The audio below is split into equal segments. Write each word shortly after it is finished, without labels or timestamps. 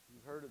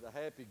word of the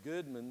Happy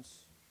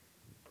Goodmans,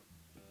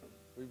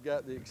 we've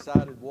got the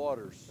excited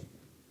waters.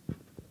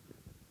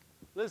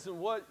 Listen,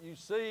 what you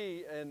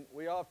see, and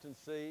we often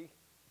see,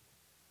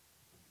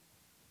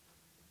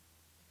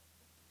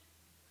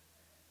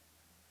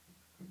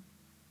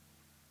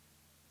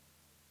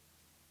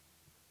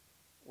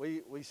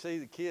 we see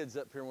the kids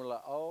up here and we're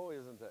like, oh,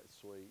 isn't that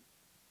sweet?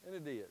 And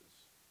it is.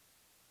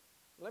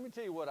 Let me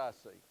tell you what I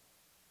see.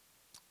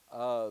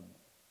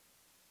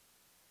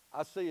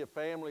 I see a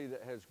family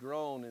that has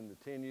grown in the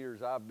 10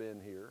 years I've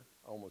been here,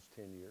 almost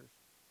 10 years.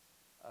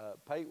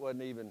 Pate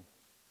wasn't even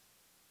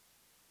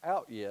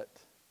out yet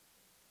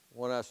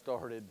when I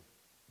started.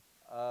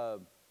 But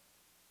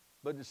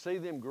to see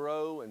them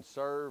grow and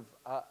serve,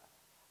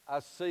 I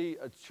see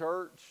a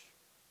church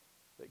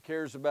that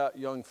cares about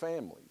young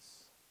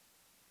families.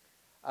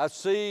 I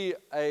see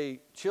a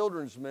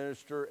children's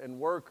minister and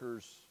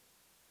workers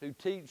who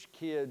teach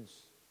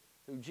kids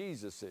who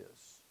Jesus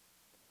is.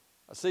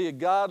 I see a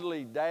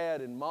godly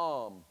dad and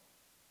mom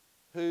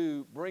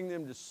who bring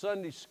them to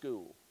Sunday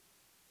school,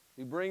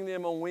 who bring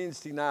them on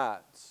Wednesday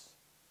nights,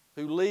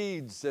 who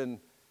leads. And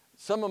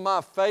some of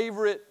my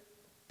favorite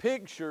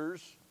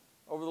pictures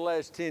over the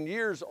last 10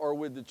 years are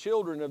with the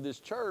children of this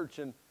church,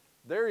 and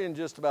they're in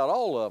just about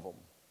all of them.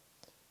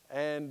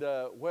 And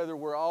whether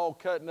we're all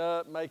cutting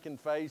up, making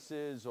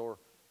faces or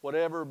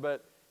whatever,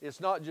 but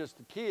it's not just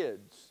the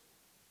kids.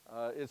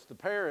 It's the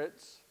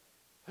parents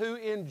who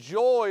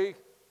enjoy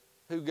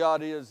who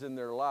God is in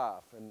their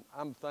life. And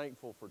I'm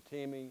thankful for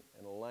Timmy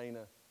and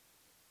Elena,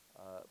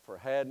 for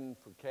Haddon,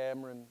 for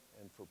Cameron,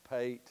 and for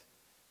Pate,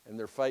 and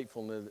their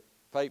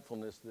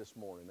faithfulness this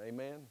morning.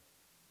 Amen?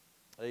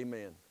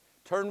 Amen.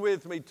 Turn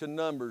with me to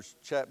Numbers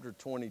chapter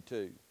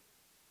 22.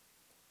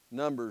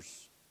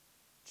 Numbers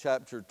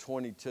chapter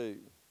 22.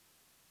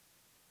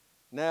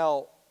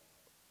 Now,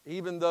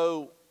 even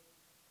though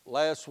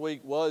last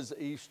week was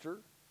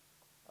Easter,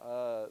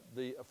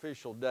 the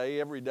official day,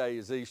 every day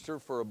is Easter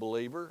for a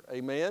believer.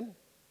 Amen?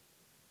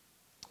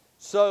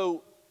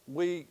 So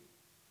we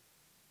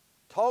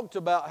talked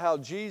about how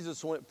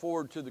Jesus went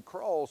forward to the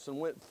cross and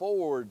went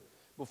forward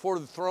before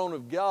the throne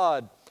of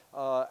God,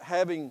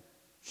 having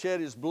shed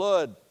His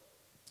blood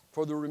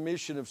for the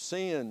remission of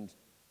sins.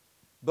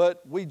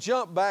 But we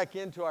jump back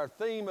into our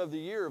theme of the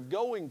year of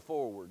going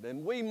forward,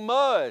 and we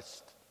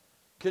must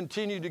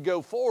continue to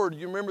go forward.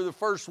 You remember the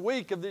first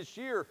week of this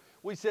year,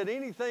 we said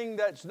anything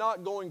that's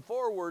not going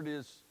forward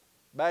is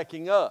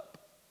backing up,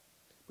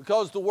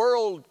 because the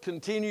world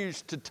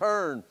continues to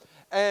turn.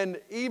 And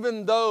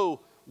even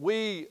though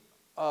we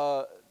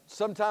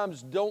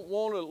sometimes don't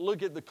want to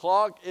look at the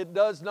clock, it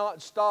does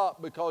not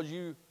stop because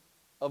you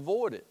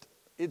avoid it.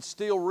 It's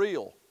still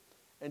real,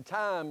 and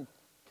time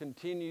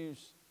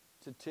continues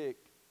to tick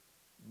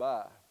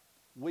by.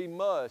 We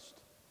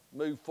must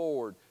move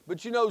forward.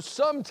 But you know,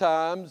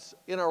 sometimes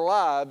in our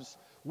lives,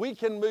 we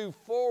can move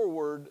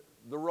forward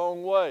the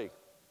wrong way.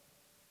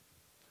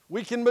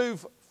 We can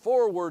move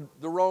forward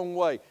the wrong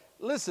way.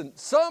 Listen,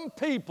 some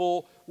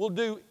people will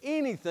do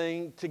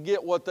anything to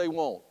get what they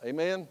want.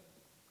 Amen?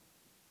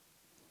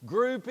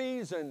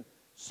 Groupies and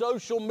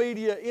social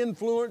media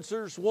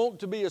influencers want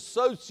to be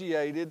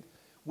associated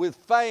with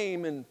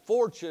fame and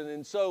fortune,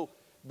 and so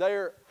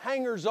they're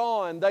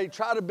hangers-on. They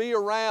try to be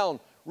around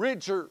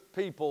richer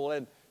people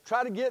and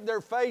try to get their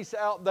face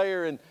out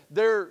there and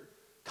their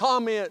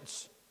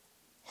comments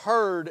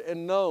heard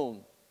and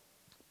known.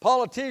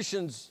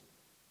 Politicians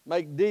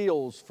make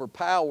deals for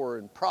power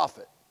and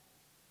profit.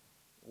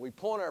 We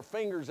point our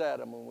fingers at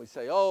them and we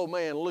say, oh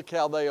man, look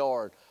how they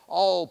are.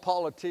 All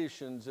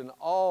politicians and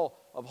all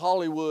of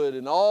Hollywood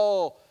and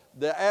all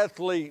the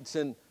athletes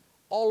and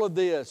all of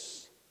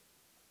this,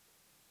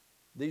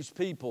 these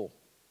people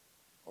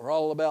are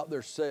all about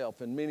their self,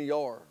 and many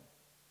are.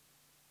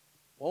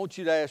 I want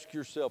you to ask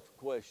yourself a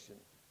question.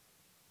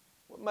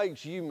 What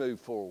makes you move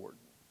forward?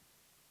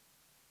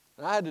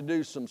 And I had to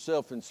do some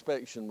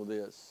self-inspection with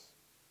this.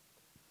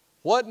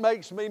 What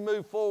makes me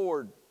move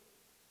forward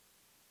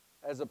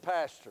as a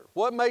pastor?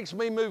 What makes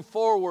me move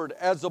forward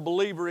as a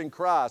believer in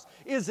Christ?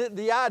 Is it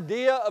the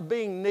idea of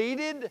being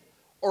needed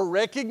or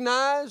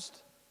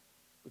recognized?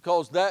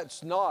 Because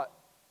that's not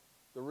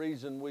the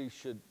reason we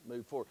should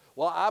move forward.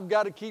 Well, I've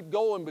got to keep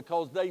going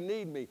because they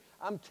need me.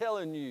 I'm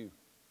telling you,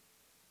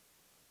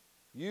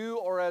 you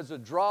are as a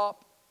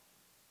drop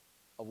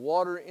of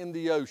water in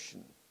the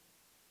ocean.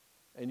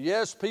 And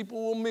yes,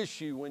 people will miss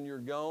you when you're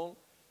gone,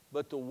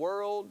 but the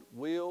world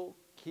will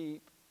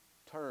keep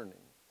turning.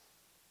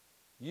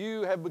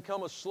 You have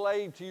become a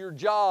slave to your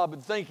job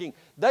and thinking,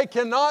 they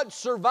cannot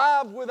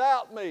survive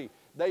without me.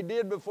 They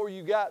did before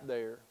you got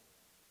there,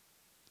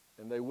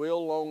 and they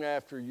will long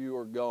after you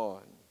are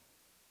gone.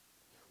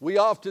 We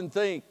often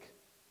think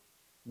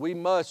we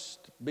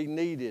must be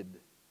needed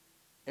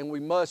and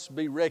we must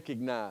be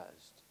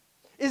recognized.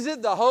 Is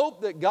it the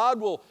hope that God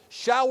will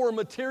shower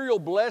material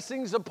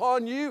blessings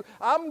upon you?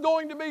 I'm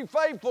going to be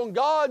faithful, and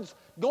God's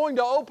going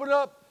to open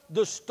up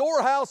the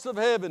storehouse of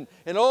heaven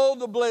and all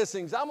the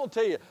blessings. I'm going to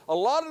tell you, a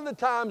lot of the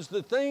times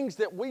the things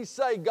that we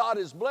say God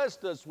has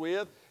blessed us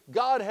with,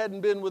 God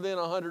hadn't been within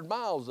 100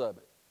 miles of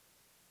it.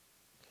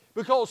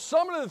 Because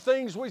some of the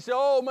things we say,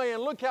 oh man,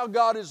 look how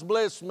God has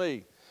blessed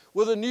me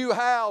with a new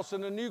house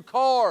and a new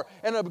car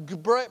and a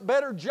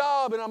better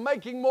job, and I'm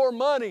making more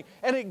money.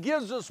 And it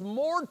gives us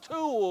more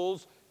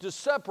tools to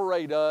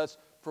separate us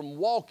from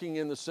walking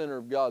in the center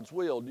of God's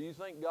will. Do you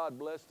think God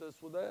blessed us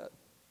with that?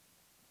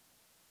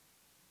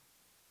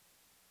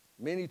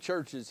 Many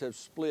churches have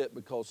split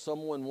because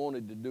someone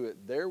wanted to do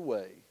it their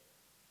way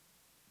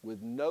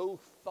with no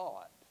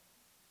thought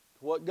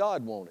to what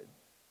God wanted.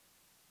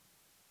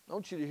 I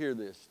want you to hear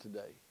this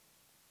today.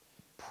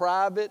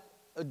 Private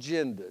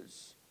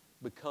agendas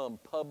become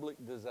public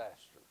disasters.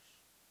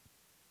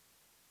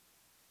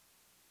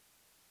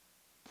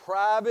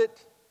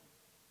 Private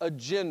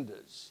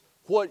agendas.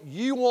 What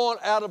you want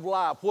out of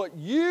life, what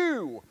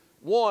you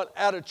want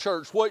out of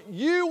church, what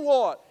you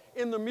want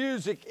in the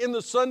music, in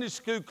the Sunday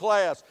school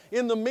class,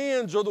 in the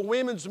men's or the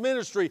women's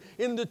ministry,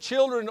 in the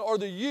children or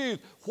the youth,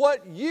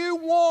 what you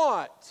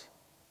want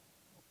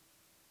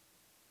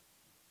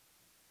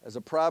as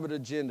a private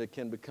agenda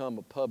can become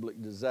a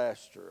public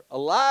disaster.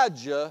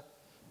 Elijah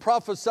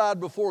prophesied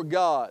before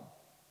God,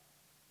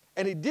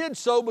 and he did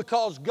so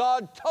because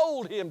God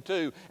told him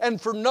to, and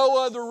for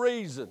no other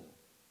reason.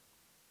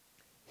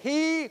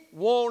 He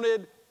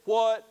wanted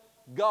what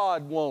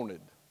God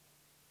wanted.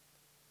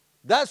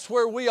 That's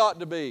where we ought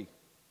to be.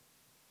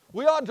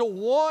 We ought to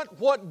want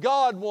what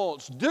God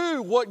wants,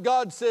 do what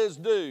God says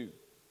do.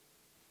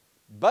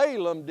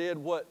 Balaam did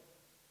what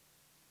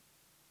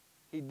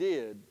he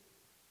did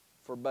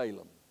for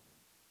Balaam.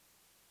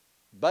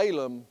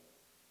 Balaam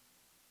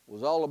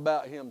was all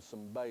about him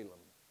some Balaam.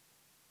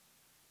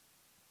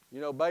 You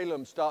know,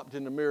 Balaam stopped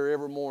in the mirror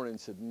every morning and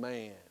said,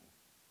 man,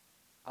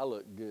 I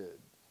look good.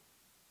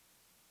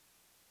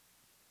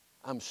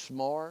 I'm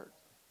smart,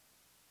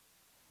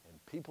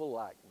 and people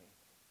like me.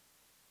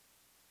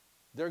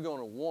 They're going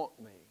to want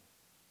me.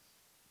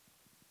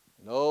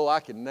 No, I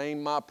can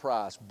name my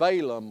price.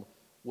 Balaam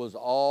was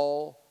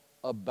all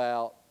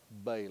about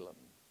Balaam.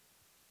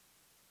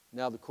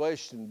 Now the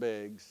question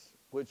begs,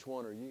 which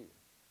one are you?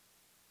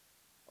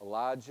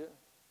 Elijah,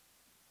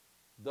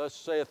 thus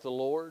saith the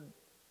Lord,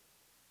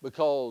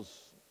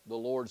 because the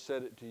Lord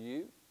said it to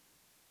you?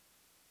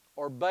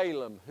 Or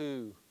Balaam,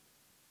 who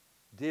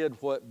did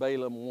what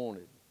Balaam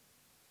wanted?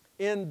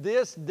 In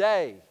this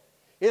day,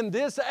 in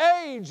this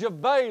age of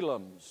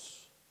Balaams,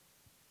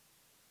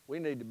 we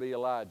need to be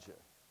Elijah.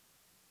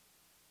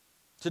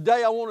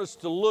 Today I want us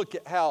to look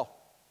at how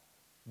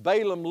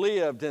Balaam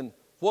lived and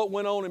what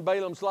went on in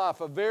Balaam's life.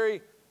 A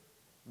very,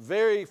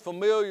 very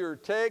familiar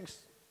text,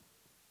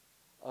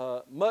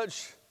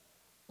 much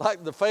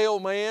like the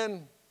failed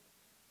man.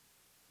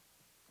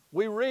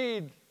 We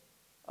read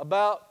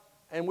about,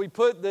 and we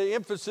put the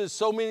emphasis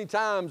so many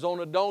times on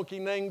a donkey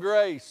named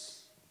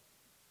Grace.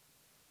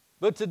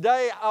 But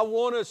today I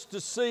want us to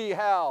see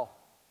how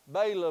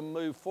Balaam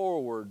moved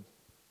forward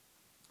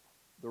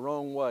the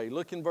wrong way.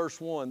 Look in verse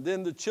 1.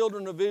 Then the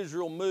children of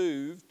Israel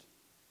moved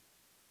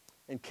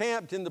and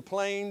camped in the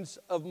plains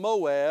of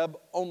Moab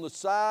on the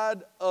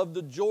side of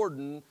the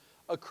Jordan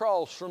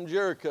across from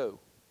Jericho.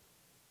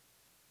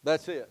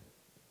 That's it.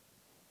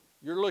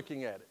 You're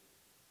looking at it.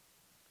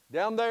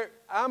 Down there,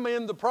 I'm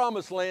in the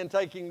promised land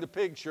taking the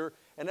picture,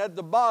 and at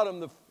the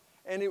bottom,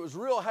 and it was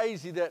real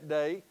hazy that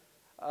day,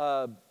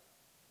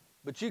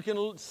 but you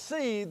can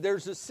see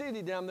there's a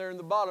city down there in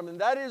the bottom, and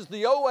that is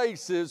the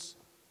oasis,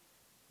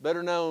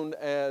 better known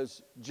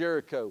as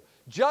Jericho.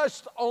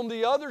 Just on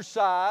the other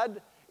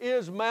side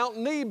is Mount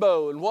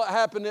Nebo, and what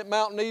happened at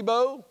Mount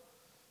Nebo?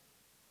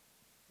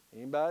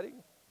 Anybody?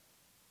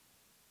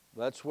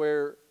 That's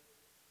where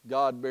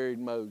God buried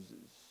Moses.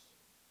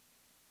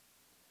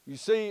 You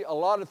see, a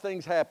lot of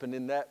things happen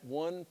in that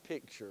one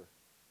picture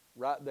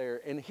right there.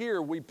 And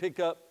here we pick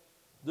up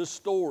the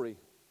story.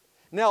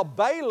 Now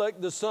Balak,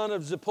 the son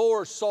of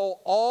Zippor, saw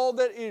all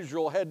that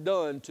Israel had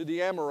done to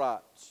the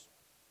Amorites.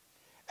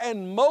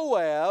 And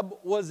Moab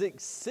was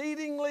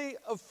exceedingly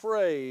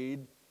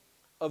afraid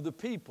of the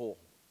people,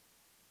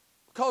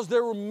 because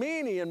there were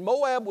many, and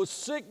Moab was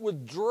sick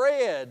with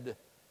dread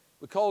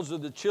because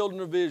of the children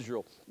of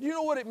Israel. You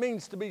know what it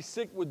means to be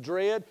sick with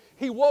dread?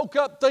 He woke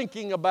up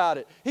thinking about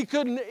it. He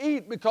couldn't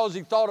eat because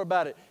he thought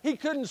about it. He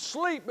couldn't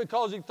sleep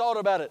because he thought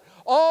about it.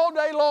 All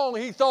day long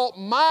he thought,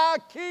 my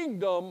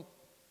kingdom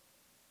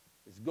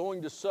is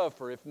going to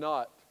suffer, if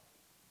not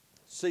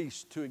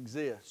cease to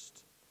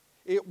exist.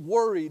 It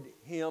worried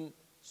him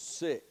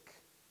sick.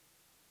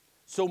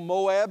 So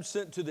Moab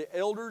sent to the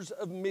elders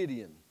of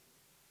Midian.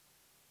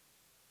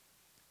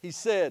 He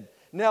said,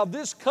 now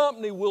this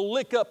company will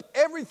lick up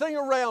everything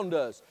around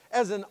us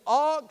as an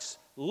ox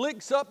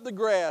licks up the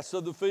grass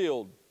of the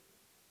field.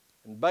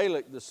 And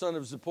Balak, the son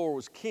of Zippor,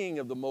 was king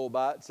of the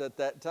Moabites at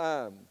that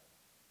time.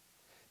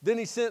 Then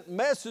he sent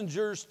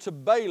messengers to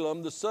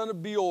Balaam, the son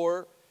of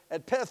Beor,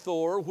 at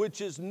Pethor, which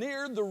is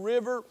near the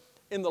river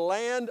in the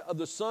land of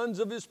the sons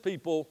of his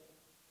people,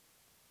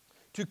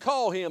 to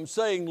call him,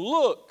 saying,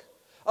 look,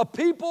 a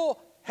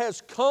people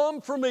has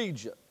come from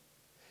Egypt.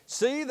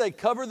 See, they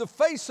cover the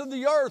face of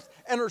the earth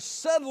and are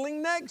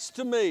settling next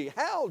to me.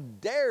 How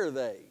dare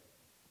they?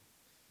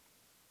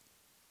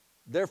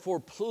 Therefore,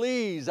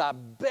 please, I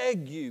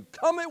beg you,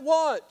 come at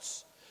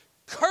once.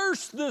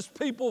 Curse this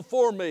people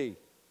for me,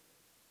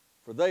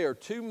 for they are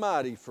too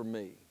mighty for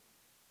me.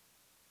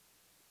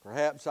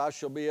 Perhaps I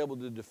shall be able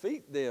to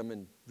defeat them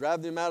and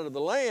drive them out of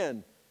the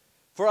land.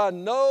 For I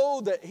know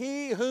that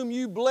he whom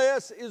you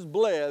bless is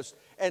blessed,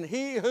 and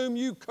he whom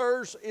you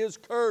curse is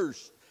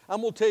cursed.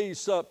 I'm going to tell you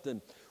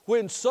something.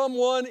 When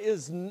someone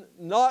is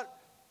not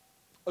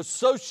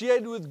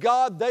associated with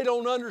God, they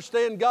don't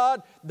understand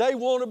God, they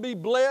want to be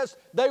blessed,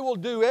 they will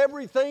do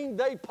everything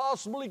they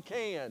possibly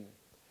can,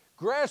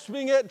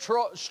 grasping at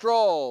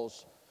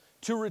straws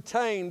to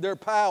retain their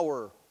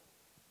power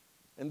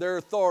and their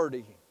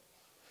authority.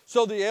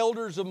 So the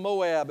elders of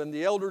Moab and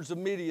the elders of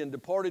Midian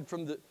departed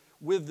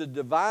with the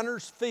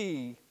diviner's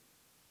fee,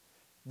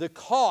 the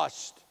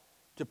cost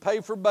to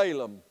pay for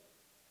Balaam,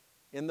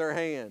 in their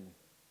hand.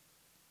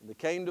 And they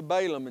came to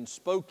Balaam and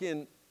spoke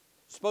to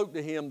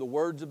him the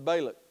words of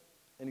Balak.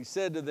 And he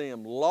said to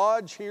them,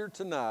 lodge here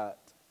tonight,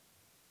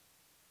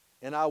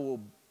 and I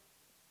will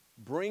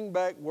bring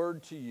back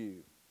word to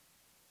you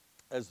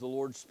as the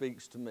Lord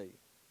speaks to me.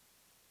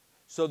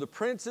 So the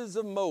princes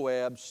of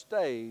Moab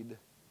stayed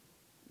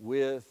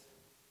with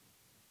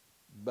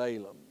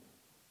Balaam.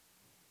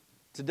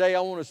 Today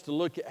I want us to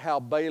look at how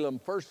Balaam,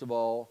 first of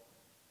all,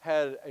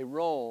 had a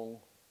wrong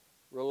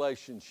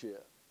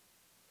relationship.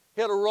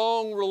 He had a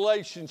wrong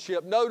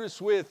relationship.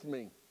 Notice with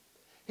me.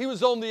 He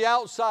was on the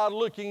outside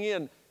looking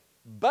in.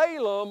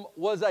 Balaam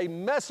was a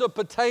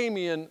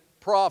Mesopotamian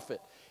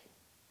prophet.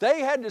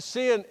 He had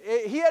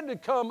to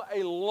come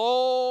a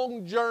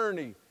long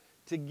journey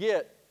to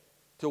get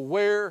to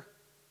where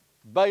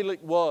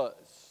Balak was.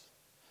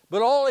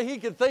 But all he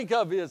could think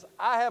of is,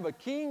 I have a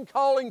king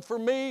calling for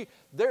me.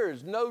 There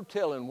is no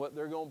telling what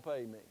they're going to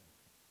pay me.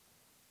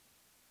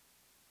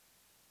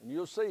 And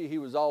you'll see he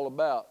was all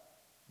about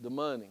the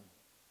money.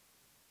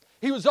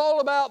 He was all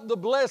about the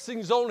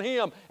blessings on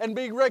him and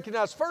being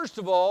recognized. First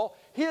of all,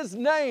 his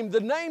name,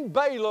 the name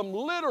Balaam,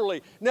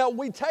 literally. Now,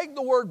 we take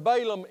the word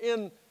Balaam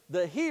in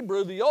the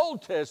Hebrew, the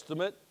Old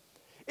Testament.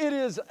 It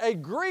is a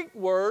Greek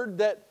word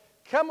that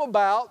came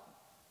about,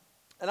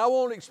 and I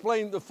won't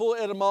explain the full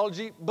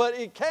etymology, but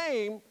it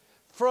came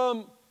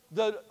from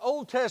the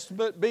Old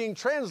Testament being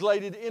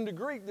translated into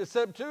Greek, the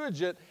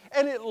Septuagint,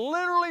 and it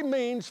literally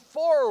means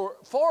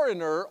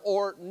foreigner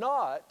or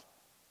not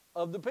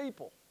of the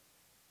people.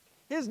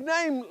 His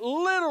name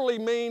literally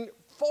means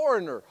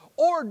foreigner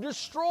or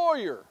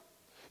destroyer.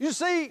 You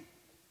see,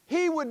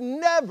 he would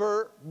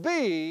never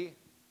be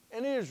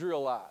an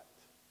Israelite.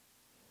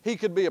 He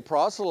could be a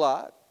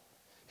proselyte.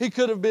 He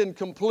could have been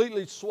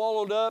completely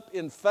swallowed up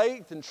in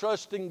faith and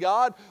trusting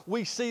God.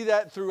 We see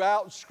that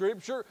throughout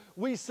Scripture.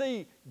 We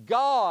see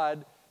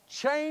God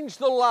change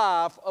the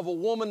life of a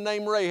woman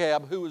named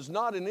Rahab who was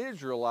not an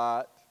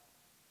Israelite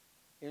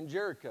in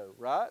Jericho,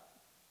 right?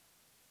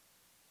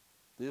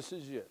 This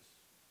is yes.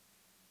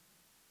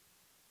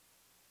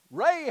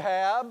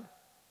 Rahab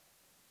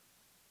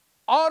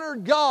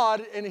honored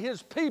God and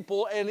his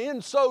people, and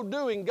in so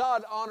doing,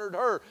 God honored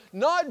her,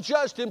 not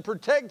just in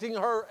protecting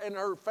her and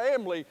her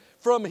family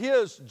from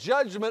his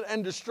judgment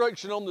and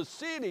destruction on the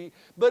city,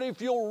 but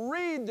if you'll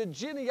read the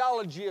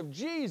genealogy of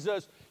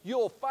Jesus,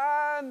 you'll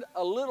find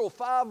a little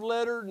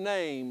 5-letter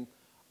name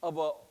of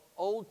an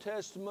Old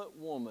Testament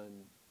woman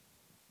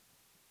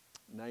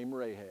named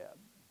Rahab.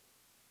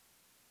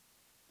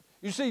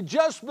 You see,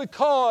 just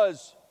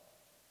because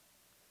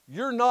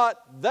you're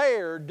not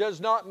there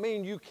does not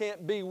mean you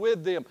can't be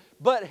with them.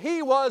 But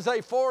he was a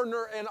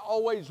foreigner and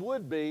always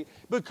would be,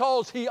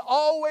 because he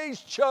always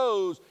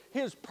chose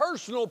his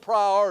personal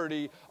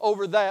priority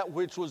over that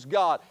which was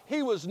God.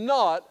 He was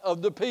not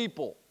of the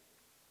people.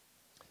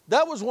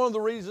 That was one of the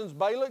reasons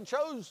Balak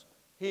chose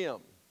him,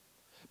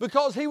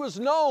 because he was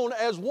known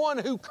as one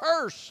who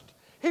cursed.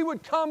 He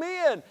would come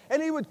in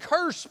and he would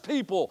curse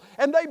people,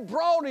 and they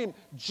brought him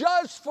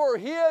just for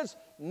his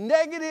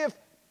negative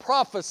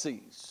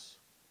prophecies.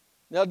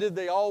 Now, did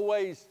they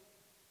always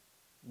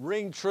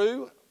ring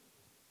true?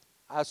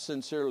 I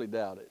sincerely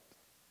doubt it.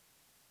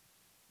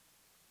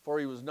 For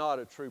he was not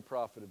a true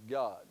prophet of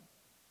God.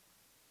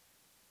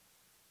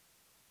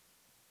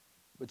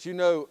 But you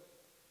know,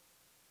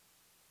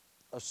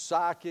 a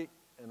psychic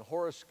and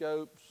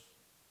horoscopes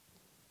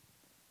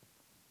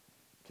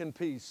can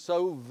be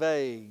so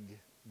vague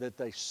that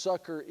they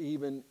sucker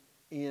even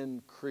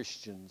in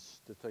Christians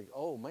to think,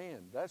 oh man,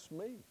 that's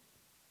me.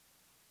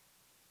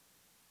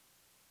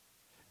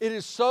 It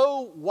is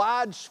so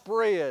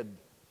widespread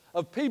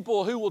of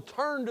people who will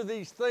turn to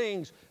these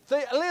things.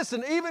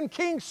 Listen, even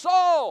King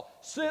Saul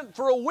sent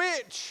for a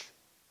witch.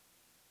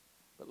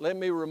 But let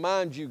me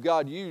remind you,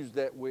 God used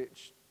that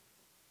witch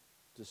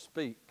to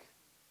speak.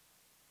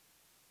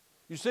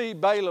 You see,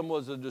 Balaam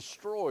was a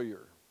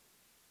destroyer.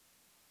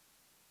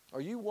 Are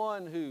you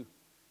one who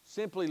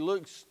simply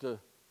looks to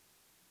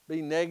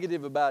be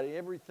negative about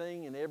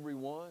everything and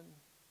everyone?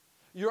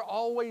 You're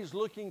always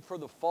looking for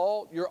the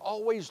fault. You're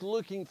always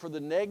looking for the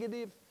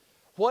negative.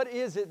 What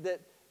is it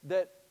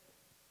that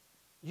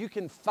you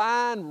can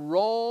find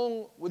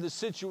wrong with the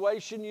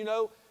situation? You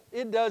know,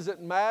 it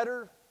doesn't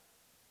matter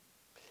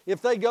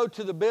If they go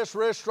to the best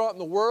restaurant in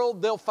the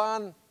world, they'll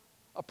find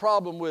a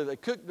problem with it. They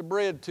cook the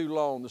bread too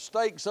long. The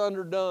steak's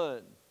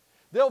underdone.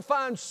 They'll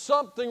find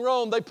something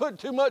wrong. They put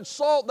too much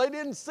salt. They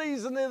didn't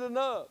season it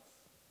enough.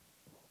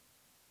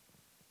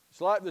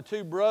 It's like the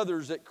two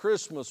brothers at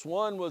Christmas.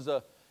 One was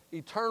an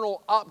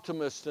eternal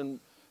optimist, and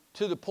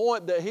to the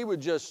point that he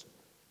would just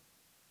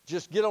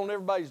get on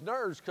everybody's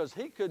nerves because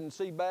he couldn't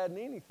see bad in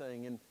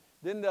anything. And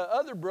then the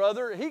other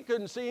brother, he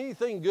couldn't see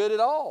anything good at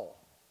all.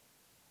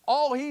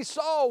 All he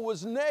saw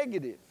was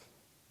negative.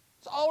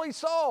 That's all he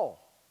saw.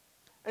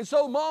 And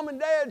so Mom and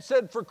Dad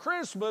said, for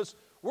Christmas,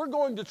 we're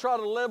going to try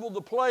to level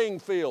the playing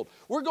field.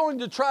 We're going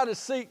to try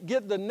to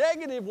get the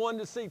negative one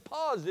to see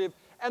positive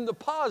and the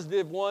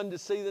positive one to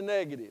see the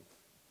negative.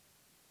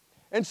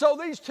 And so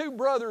these two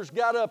brothers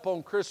got up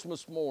on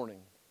Christmas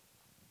morning.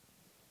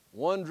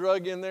 One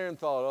drug in there and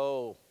thought,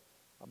 oh,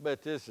 I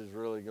bet this is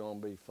really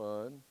going to be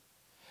fun.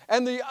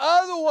 And the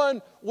other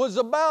one was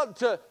about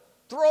to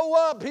throw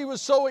up. He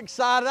was so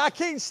excited. I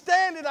can't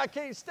stand it. I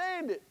can't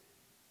stand it.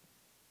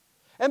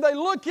 And they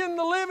look in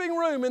the living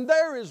room, and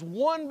there is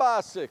one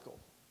bicycle.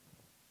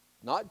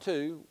 Not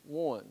two,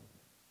 one.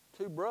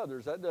 Two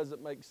brothers. That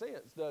doesn't make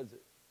sense, does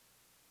it?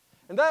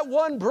 And that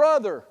one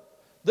brother,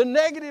 the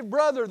negative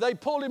brother, they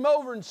pulled him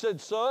over and said,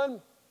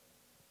 son,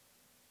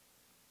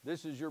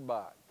 this is your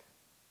bike.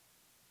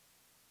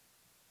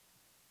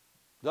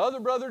 The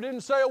other brother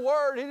didn't say a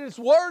word. He just,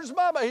 where's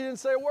my bike? He didn't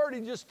say a word. He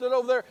just stood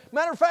over there.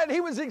 Matter of fact,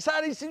 he was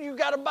excited. He said, you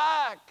got a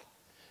bike.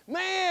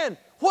 Man,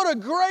 what a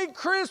great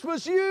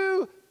Christmas.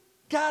 You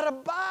got a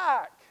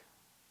bike.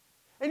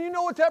 And you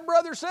know what that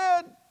brother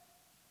said?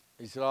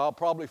 He said, I'll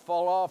probably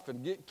fall off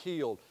and get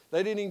killed.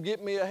 They didn't even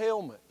get me a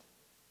helmet.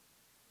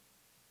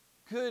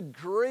 Good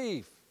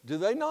grief. Do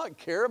they not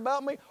care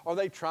about me? Are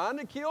they trying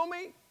to kill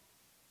me?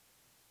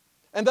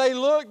 And they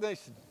looked, they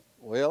said,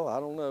 well, I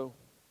don't know.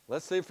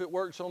 Let's see if it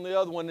works on the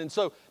other one. And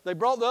so they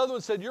brought the other one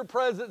and said, your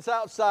present's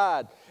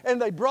outside. And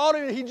they brought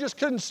it, and he just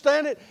couldn't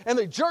stand it. And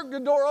they jerked the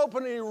door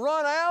open, and he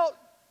run out.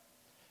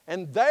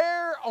 And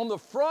there on the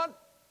front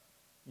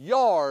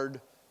yard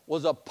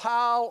was a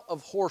pile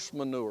of horse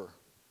manure.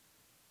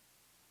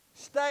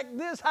 Stacked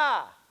this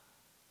high.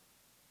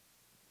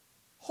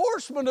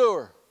 Horse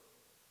manure.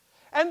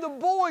 And the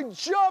boy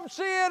jumps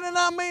in, and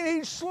I mean,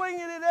 he's slinging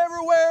it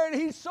everywhere, and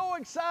he's so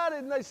excited.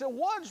 And they said,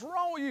 what's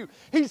wrong with you?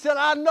 He said,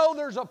 I know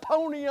there's a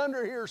pony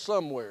under here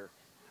somewhere.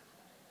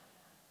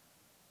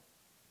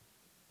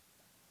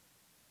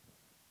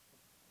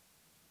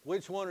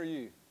 Which one are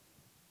you?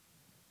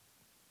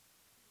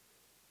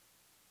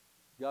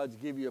 God's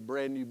give you a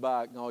brand new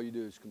bike, and all you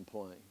do is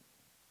complain.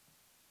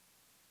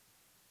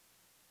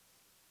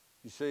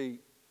 You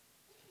see,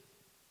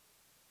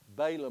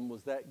 Balaam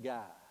was that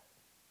guy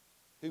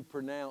who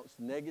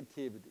pronounced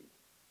negativity,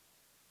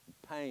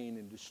 pain,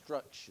 and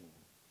destruction.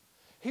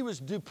 He was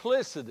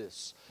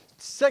duplicitous.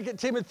 2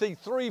 Timothy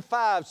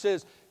 3:5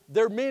 says,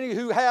 there are many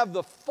who have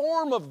the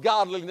form of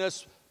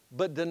godliness,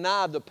 but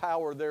deny the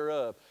power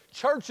thereof.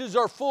 Churches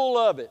are full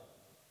of it.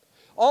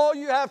 All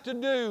you have to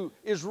do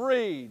is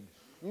read.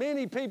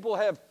 Many people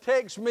have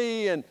texted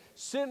me and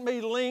sent me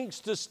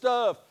links to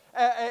stuff,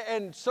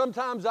 and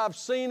sometimes I've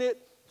seen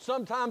it,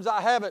 sometimes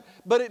I haven't,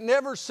 but it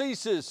never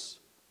ceases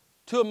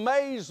to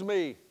amaze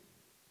me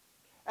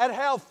at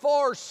how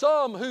far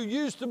some who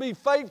used to be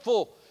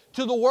faithful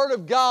to the Word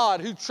of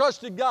God, who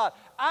trusted God.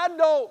 I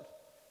don't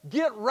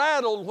get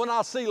rattled when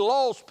I see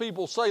lost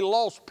people say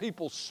lost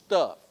people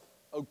stuff,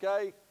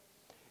 okay?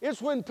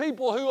 It's when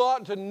people who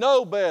ought to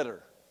know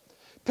better,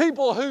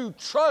 people who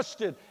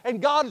trusted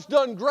and God has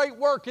done great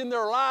work in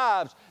their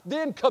lives,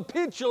 then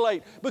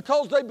capitulate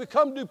because they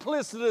become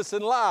duplicitous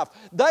in life.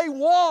 They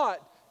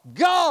want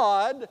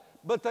God,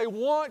 but they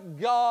want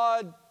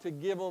God to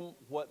give them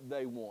what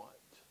they want.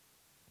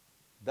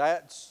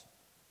 That's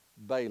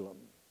Balaam.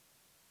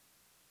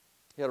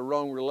 He had a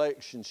wrong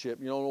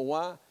relationship. You don't know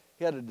why?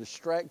 He had a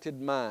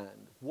distracted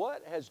mind.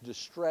 What has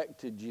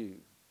distracted you?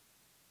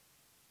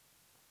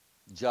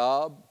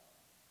 Job,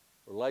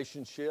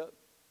 relationship,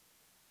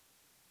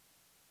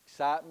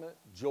 excitement,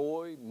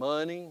 joy,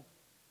 money.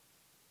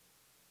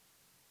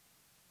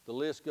 The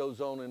list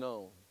goes on and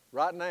on.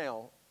 Right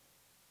now,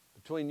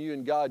 between you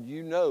and God,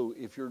 you know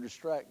if you're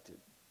distracted.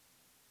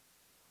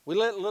 We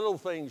let little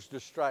things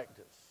distract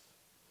us.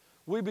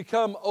 We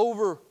become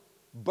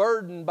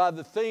overburdened by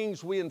the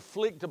things we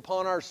inflict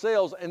upon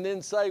ourselves and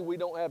then say we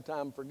don't have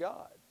time for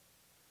God.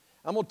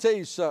 I'm going to tell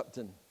you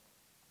something.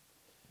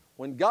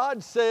 When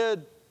God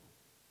said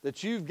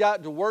that you've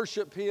got to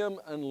worship Him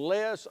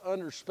unless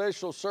under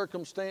special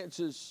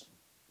circumstances,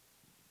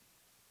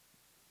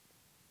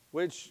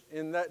 which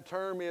in that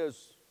term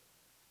is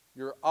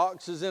your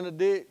ox is in a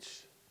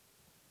ditch,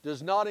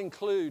 does not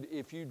include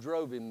if you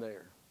drove him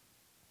there.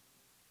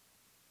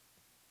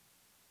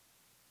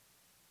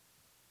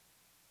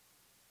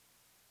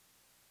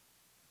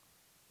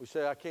 We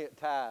say, I can't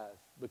tithe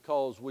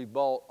because we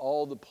bought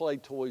all the play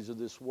toys of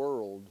this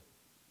world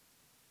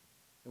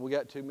and we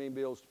got too many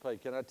bills to pay.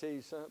 Can I tell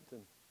you something?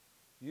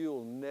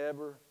 You'll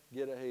never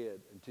get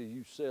ahead until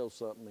you sell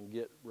something and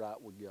get right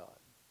with God.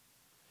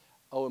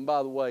 Oh, and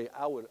by the way,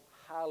 I would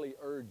highly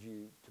urge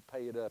you to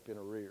pay it up in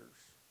arrears.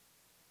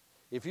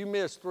 If you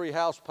miss 3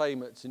 house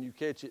payments and you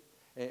catch it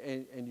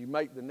and you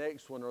make the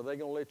next one, are they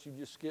going to let you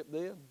just skip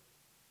them?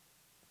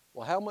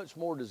 Well, how much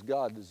more does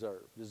God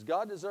deserve? Does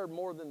God deserve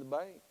more than the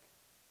bank?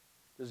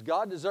 Does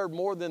God deserve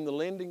more than the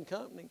lending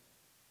company?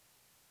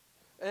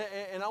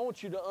 And I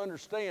want you to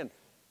understand,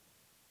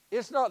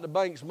 it's not the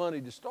bank's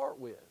money to start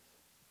with.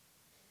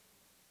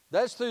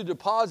 That's through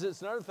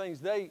deposits and other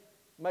things. They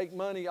make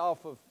money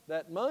off of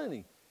that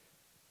money.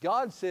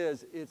 God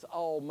says it's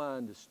all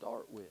mine to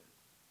start with.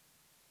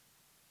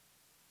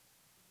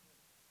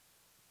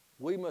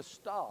 We must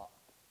stop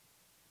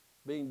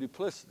being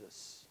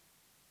duplicitous,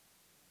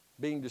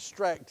 being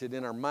distracted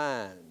in our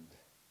mind.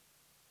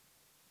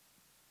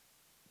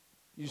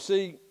 You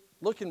see,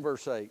 look in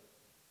verse 8.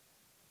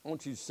 I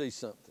want you to see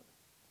something.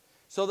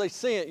 So they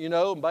sent, and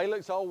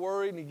Balak's all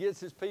worried, and he gets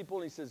his people,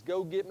 and he says,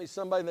 go get me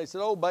somebody. And they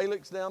said, oh,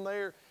 Balak's down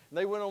there. And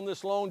they went on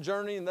this long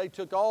journey, and they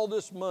took all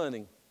this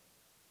money.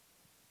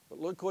 But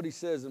look what he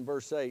says in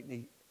verse 8.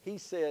 And he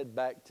said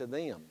back to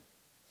them,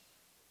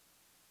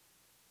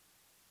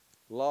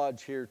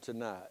 lodge here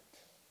tonight.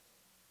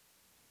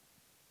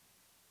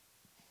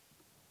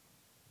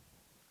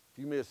 If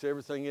you miss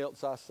everything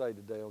else I say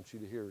today, I want you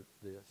to hear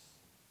this.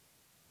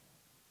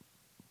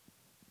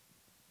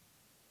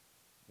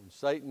 When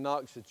Satan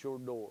knocks at your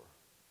door,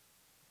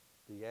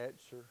 the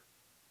answer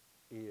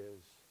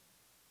is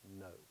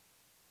no.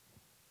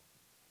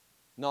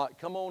 Not,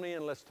 come on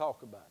in, let's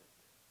talk about it.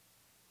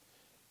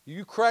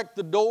 You crack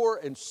the door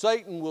and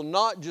Satan will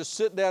not just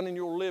sit down in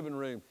your living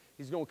room.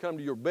 He's going to come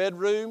to your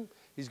bedroom.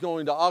 He's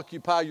going to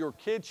occupy your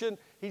kitchen.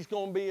 He's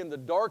going to be in the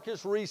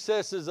darkest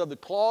recesses of the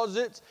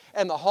closets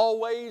and the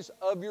hallways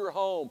of your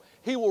home.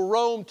 He will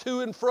roam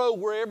to and fro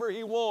wherever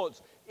he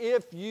wants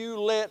if you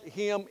let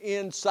him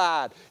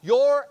inside.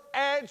 Your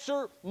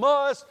answer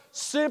must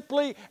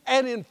simply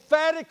and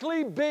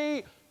emphatically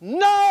be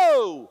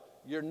no.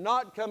 You're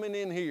not coming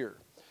in here.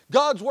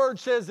 God's Word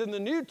says in the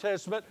New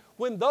Testament,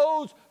 when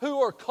those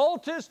who are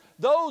cultists,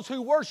 those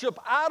who worship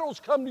idols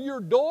come to your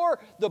door,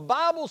 the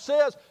Bible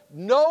says,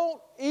 don't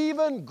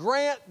even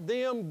grant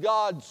them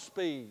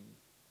Godspeed.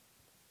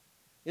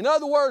 In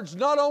other words,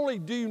 not only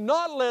do you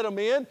not let them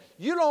in,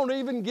 you don't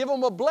even give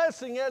them a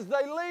blessing as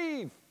they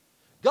leave.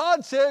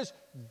 God says,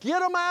 get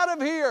them out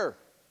of here.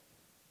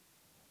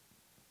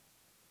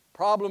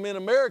 Problem in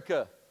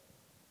America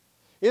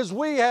is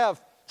we have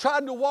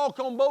tried to walk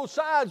on both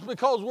sides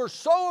because we're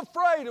so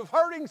afraid of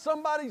hurting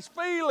somebody's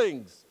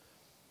feelings.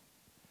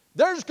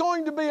 There's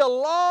going to be a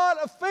lot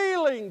of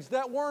feelings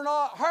that were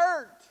not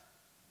hurt,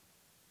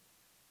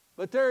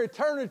 but their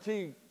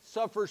eternity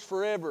suffers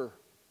forever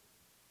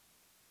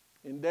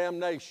in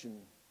damnation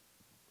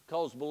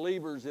because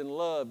believers in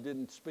love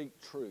didn't speak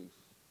truth.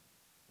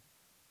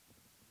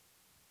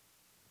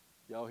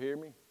 Y'all hear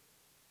me?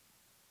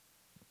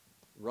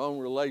 Wrong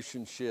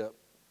relationship.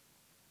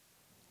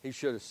 He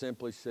should have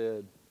simply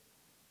said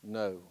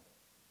no.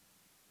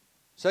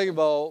 Second of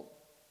all,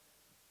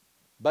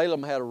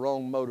 Balaam had a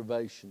wrong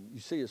motivation. You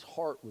see, his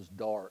heart was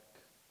dark.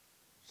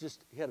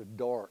 He had a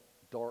dark,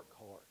 dark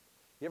heart.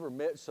 You ever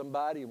met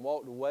somebody and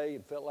walked away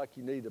and felt like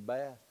you needed a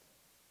bath?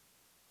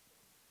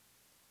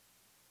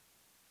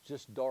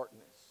 Just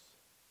darkness.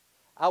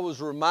 I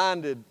was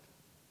reminded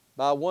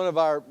by one of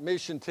our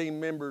mission team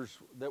members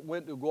that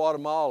went to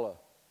Guatemala.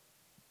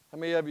 How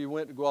many of you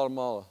went to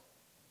Guatemala?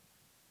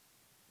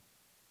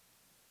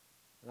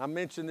 And I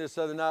mentioned this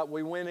other night.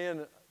 We went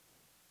in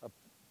a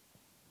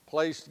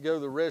place to go to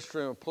the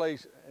restroom,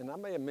 and I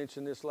may have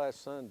mentioned this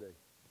last Sunday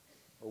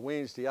or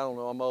Wednesday. I don't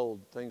know. I'm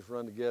old. Things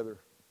run together.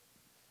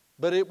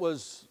 But it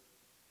was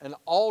an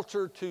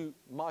altar to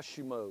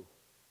Mashimo,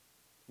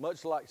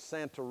 much like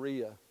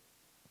Santeria.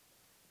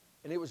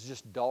 And it was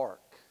just dark.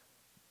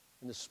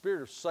 And the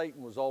spirit of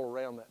Satan was all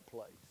around that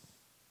place.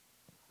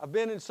 I've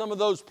been in some of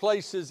those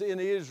places in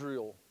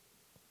Israel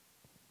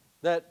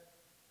that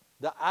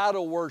the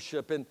idol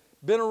worship, and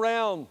been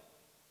around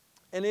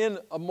and in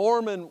a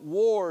Mormon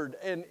ward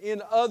and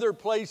in other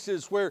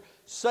places where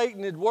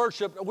Satan had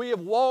worshiped. We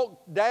have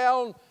walked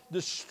down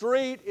the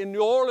street in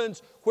New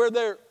Orleans where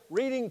they're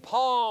reading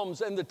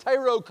palms and the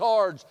tarot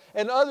cards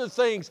and other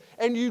things,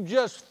 and you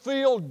just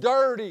feel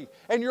dirty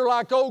and you're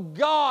like, oh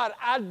God,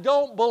 I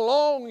don't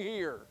belong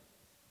here.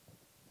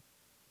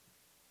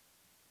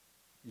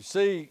 You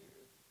see,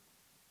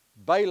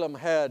 Balaam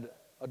had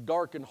a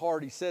darkened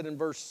heart. He said in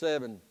verse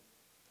 7,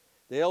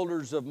 the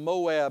elders of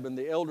Moab and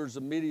the elders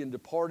of Midian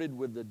departed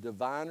with the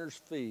diviner's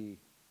fee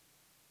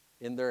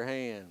in their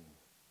hand.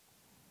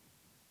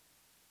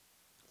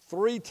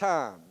 3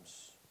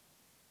 times.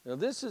 Now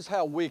this is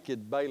how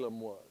wicked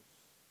Balaam was.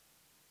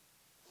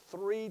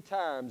 3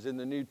 times in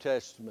the New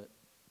Testament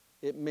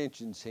it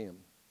mentions him.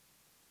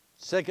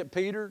 2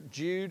 Peter,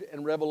 Jude,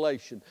 and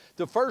Revelation.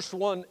 The first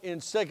one in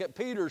 2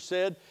 Peter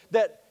said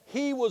that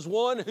he was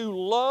one who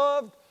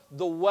loved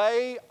the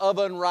way of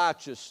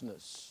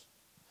unrighteousness.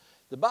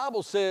 The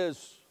Bible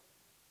says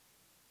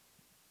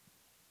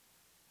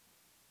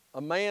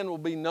a man will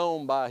be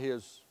known by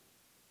his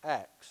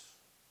acts.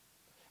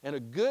 And a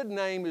good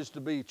name is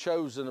to be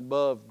chosen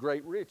above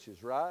great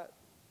riches, right?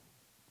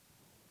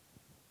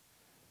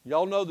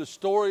 Y'all know the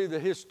story, the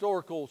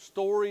historical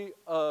story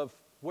of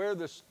where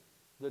the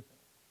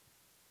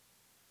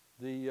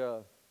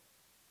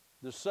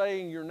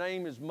saying, your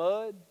name is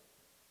mud.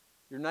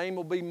 Your name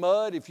will be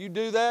mud. If you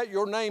do that,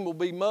 your name will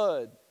be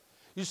mud.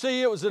 You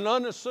see, it was an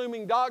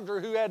unassuming doctor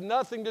who had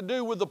nothing to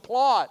do with the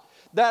plot,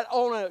 that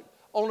on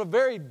a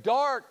very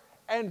dark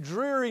and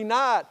dreary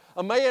night,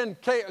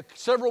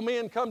 several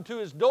men come to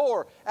his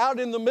door out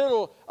in the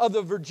middle of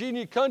the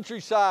Virginia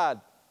countryside.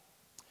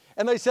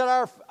 And they said,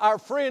 our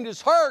friend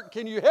is hurt.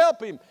 Can you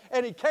help him?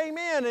 And he came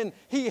in and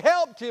he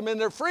helped him. And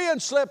their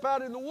friend slept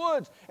out in the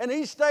woods. And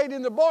he stayed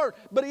in the barn.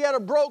 But he had a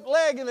broke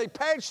leg and they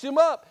patched him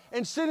up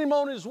and sent him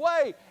on his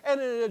way. And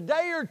in a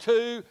day or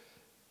two,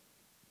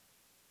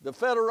 the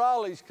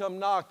federales come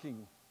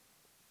knocking.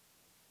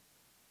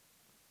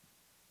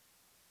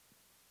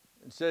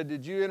 And said,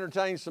 did you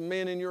entertain some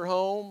men in your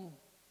home?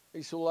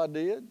 He said, well, I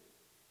did.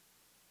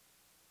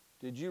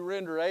 Did you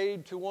render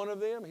aid to one of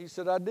them? He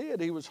said, I did.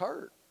 He was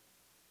hurt.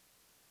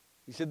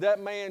 He said, that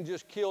man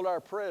just killed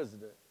our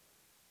president.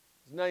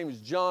 His name is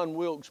John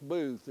Wilkes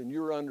Booth, and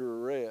you're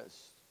under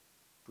arrest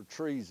for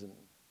treason.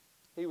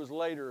 He was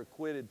later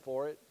acquitted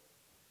for it.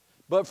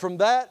 But from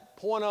that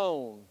point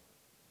on,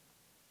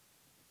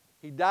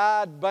 he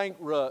died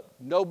bankrupt.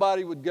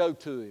 Nobody would go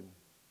to him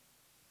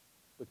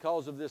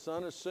because of this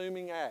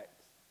unassuming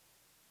act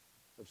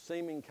of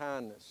seeming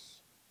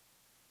kindness.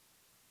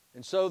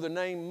 And so the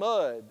name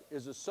Mud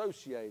is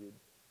associated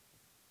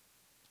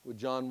with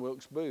John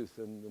Wilkes Booth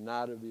and the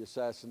night of the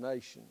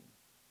assassination.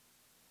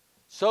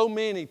 So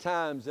many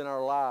times in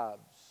our lives,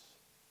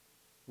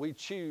 we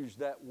choose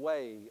that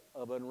way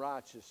of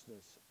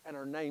unrighteousness, and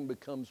our name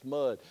becomes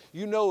mud.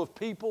 You know of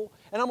people,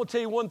 and I'm going to tell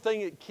you one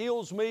thing that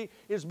kills me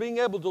is being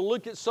able to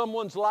look at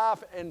someone's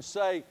life and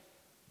say,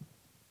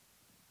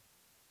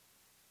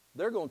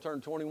 they're going to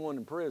turn 21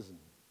 in prison.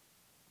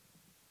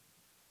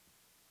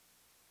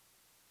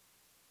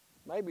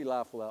 Maybe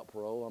life without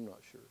parole, I'm not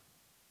sure.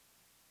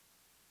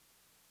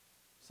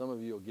 Some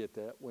of you will get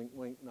that. Wink,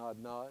 wink, nod,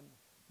 nod.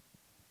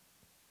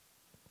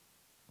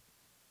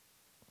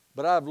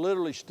 But I've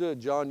literally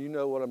stood, John, you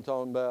know what I'm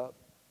talking about.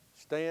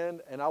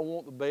 Stand, and I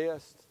want the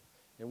best.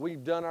 And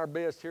we've done our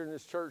best here in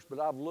this church, but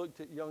I've looked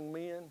at young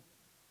men.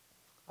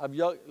 I've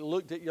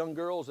looked at young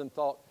girls and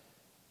thought,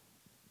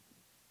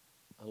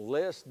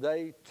 unless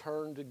they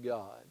turn to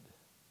God,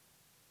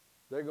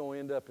 they're going to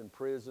end up in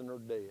prison or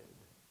dead.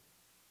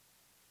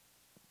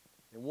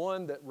 And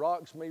one that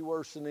rocks me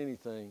worse than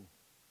anything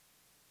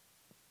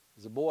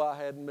is a boy I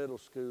had in middle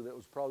school that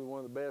was probably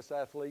one of the best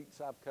athletes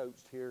I've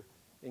coached here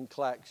in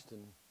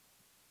Claxton,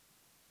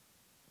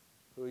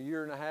 who a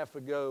year and a half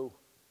ago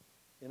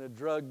in a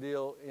drug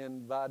deal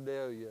in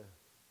Vidalia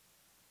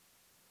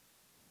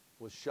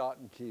was shot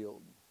and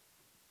killed.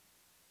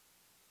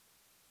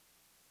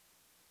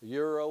 A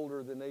year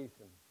older than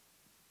Ethan.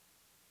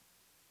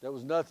 That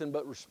was nothing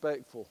but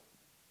respectful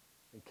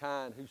and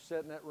kind, who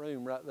sat in that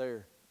room right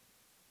there.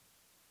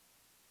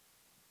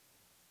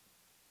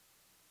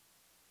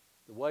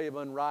 The way of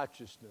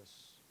unrighteousness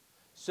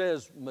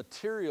says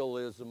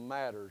materialism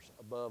matters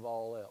above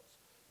all else.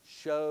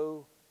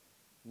 Show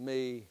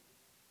me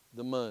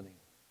the money.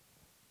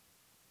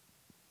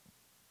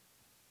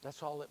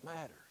 That's all that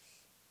matters.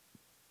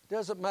 It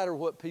doesn't matter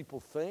what people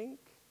think.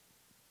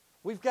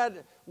 We've got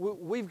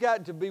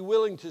to be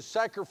willing to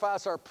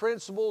sacrifice our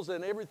principles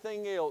and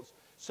everything else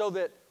so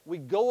that we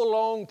go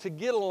along to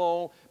get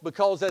along,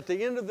 because at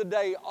the end of the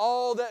day,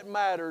 all that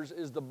matters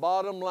is the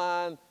bottom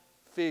line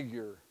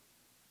figure.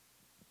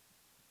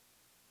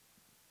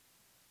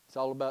 It's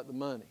all about the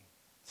money.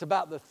 It's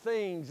about the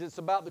things. It's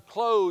about the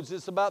clothes.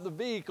 It's about the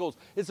vehicles.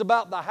 It's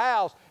about the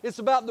house. It's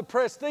about the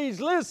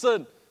prestige.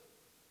 Listen,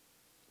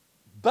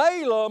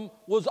 Balaam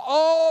was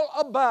all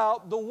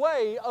about the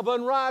way of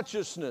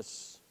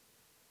unrighteousness.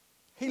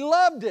 He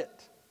loved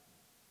it.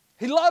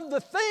 He loved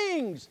the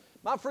things.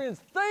 My friends,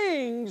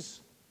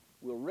 things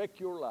will wreck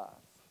your life.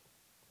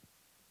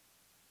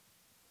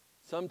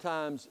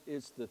 Sometimes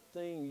it's the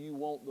thing you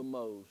want the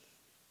most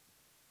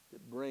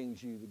that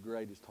brings you the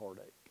greatest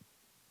heartache.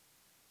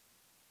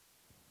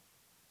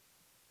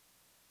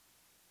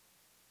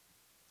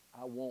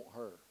 I want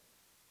her.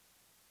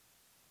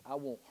 I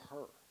want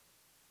her.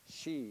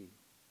 She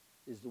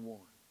is the one.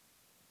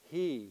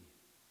 He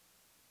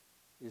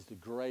is the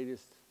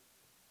greatest.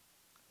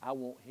 I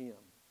want him.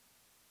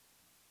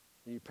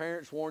 And your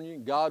parents warn you,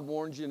 and God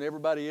warns you, and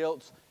everybody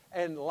else.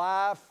 And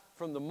life,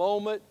 from the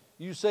moment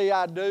you say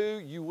I do,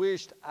 you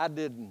wished I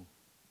didn't.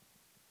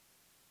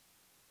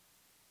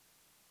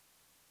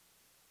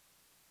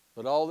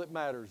 But all that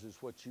matters is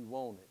what you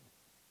wanted.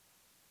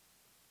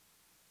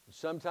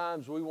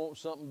 Sometimes we want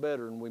something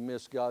better and we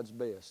miss God's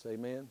best.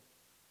 Amen?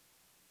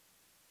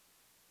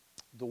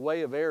 The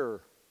way of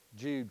error,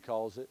 Jude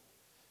calls it.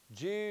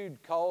 Jude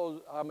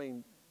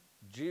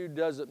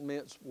doesn't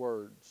mince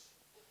words.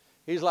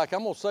 He's like,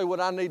 I'm going to say what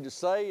I need to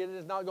say. It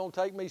is not going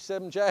to take me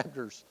 7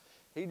 chapters.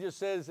 He just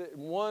says it in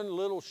one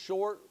little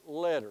short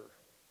letter.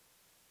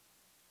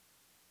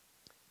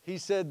 He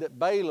said that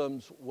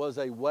Balaam's was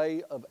a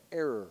way of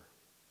error.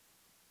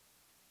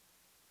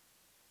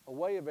 A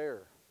way of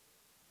error.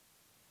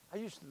 I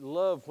used to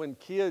love when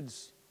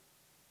kids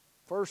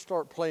first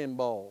start playing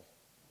ball.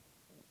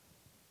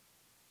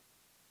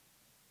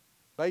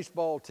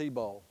 Baseball,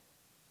 t-ball.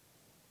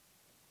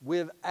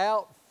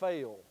 Without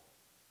fail,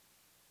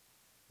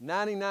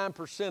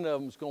 99% of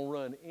them is going to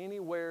run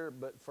anywhere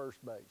but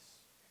first base.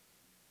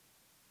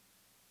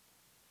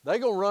 They're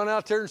going to run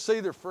out there and see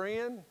their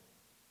friend.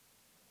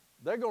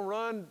 They're going to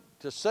run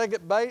to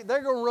second base.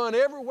 They're going to run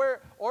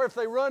everywhere. Or if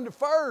they run to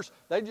first,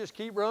 they just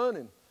keep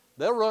running.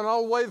 They'll run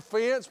all the way to the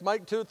fence,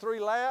 make 2 or 3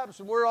 laps,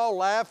 and we're all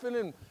laughing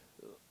and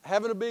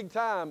having a big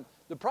time.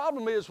 The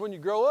problem is when you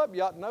grow up,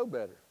 you ought to know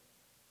better.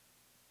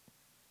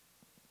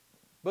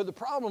 But the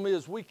problem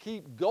is we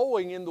keep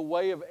going in the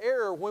way of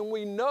error when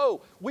we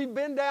know we've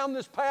been down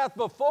this path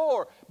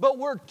before, but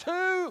we're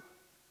too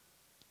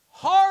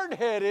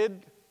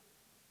hard-headed,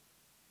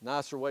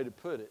 nicer way to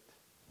put it,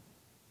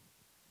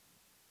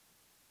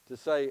 to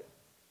say,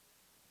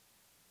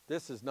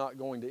 this is not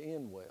going to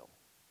end well.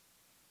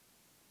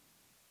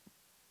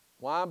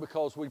 Why?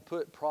 Because we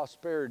put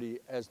prosperity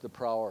as the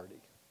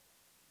priority.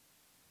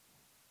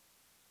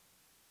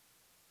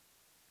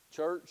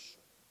 Church,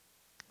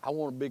 I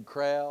want a big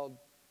crowd.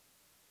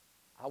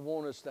 I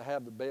want us to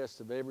have the best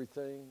of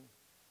everything.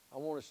 I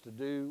want us to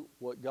do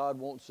what God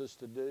wants us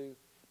to do,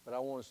 but I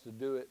want us to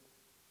do it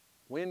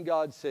when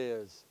God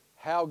says,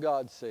 how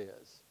God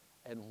says,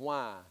 and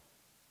why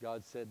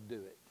God said do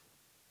it.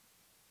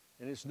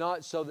 And it's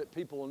not so that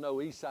people will know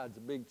Eastside's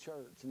a big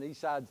church and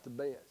Eastside's the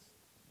best.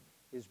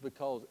 It's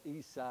because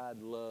Eastside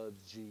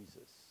loves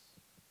Jesus.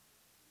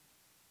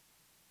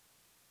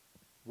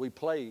 We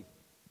play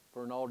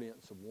for an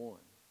audience of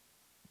one.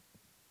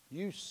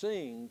 You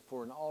sing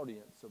for an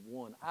audience of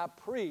one. I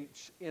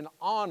preach in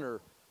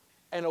honor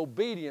and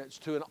obedience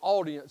to an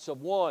audience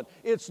of one.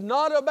 It's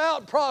not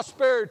about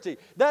prosperity.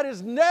 That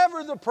is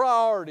never the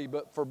priority,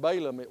 but for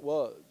Balaam it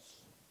was.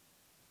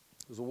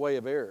 It was a way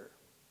of error.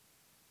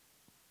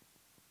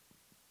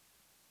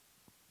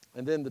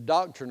 And then the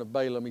doctrine of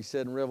Balaam, he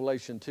said in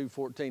Revelation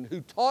 2:14,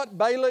 who taught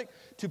Balak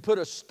to put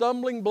a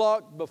stumbling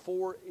block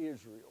before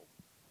Israel.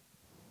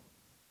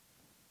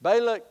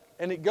 Balak,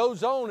 and it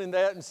goes on in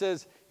that and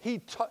says,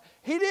 he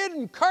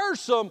didn't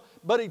curse them,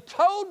 but he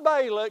told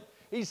Balak,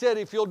 he said,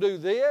 if you'll do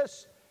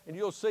this, and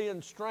you'll see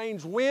in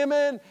strange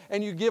women,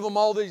 and you give them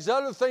all these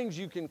other things,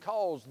 you can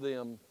cause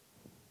them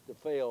to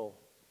fail.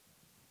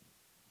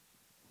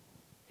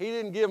 He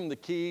didn't give them the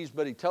keys,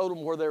 but he told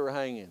them where they were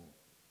hanging.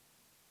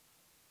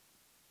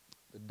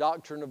 The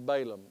doctrine of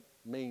Balaam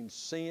means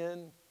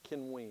sin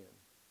can win.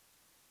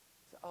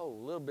 Oh,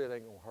 a little bit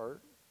ain't going to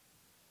hurt.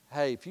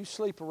 Hey, if you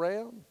sleep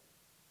around,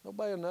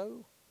 nobody will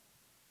know.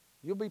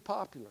 You'll be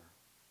popular.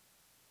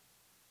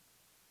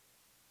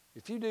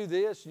 If you do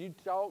this and you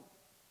talk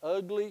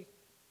ugly,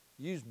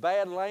 use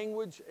bad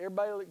language,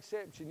 everybody will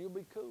accept you and you'll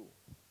be cool.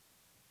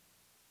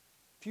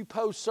 If you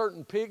post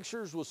certain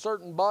pictures with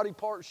certain body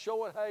parts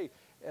showing, hey,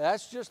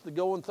 that's just the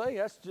going thing.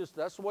 That's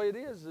the way it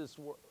is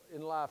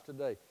in life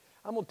today.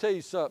 I'm going to tell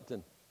you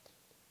something.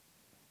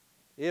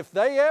 If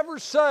they ever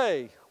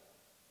say,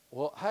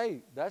 well,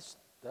 hey, that's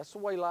the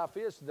way life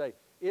is today,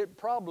 it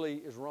probably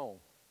is wrong.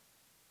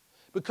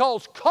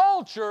 Because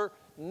culture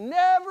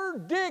never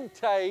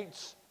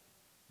dictates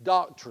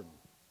doctrine.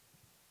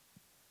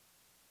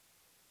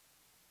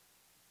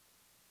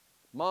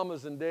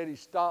 Mamas and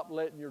daddies, stop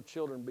letting your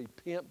children be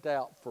pimped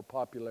out for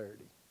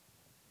popularity.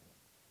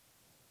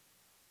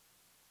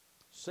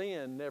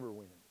 Sin never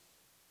wins.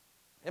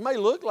 It may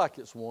look like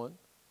it's won.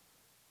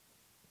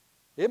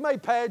 It may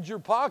pad your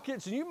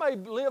pockets and you may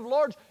live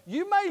large.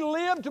 You may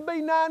live to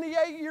be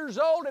 98 years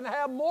old and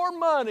have more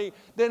money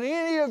than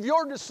any of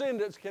your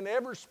descendants can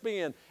ever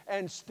spend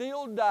and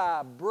still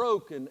die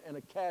broken and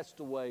a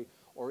castaway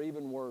or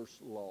even worse,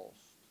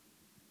 lost.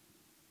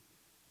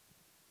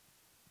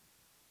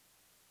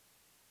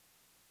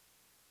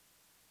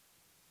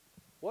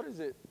 What does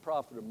it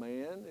profit a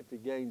man if he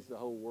gains the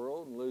whole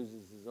world and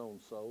loses his own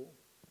soul?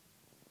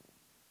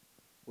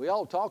 We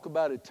all talk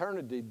about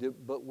eternity,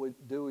 but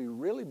do we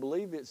really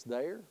believe it's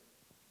there?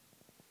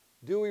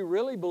 Do we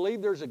really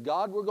believe there's a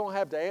God we're going to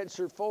have to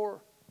answer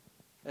for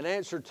and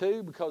answer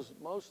to? Because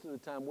most of the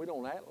time we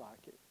don't act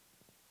like it.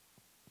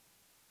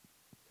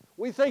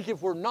 We think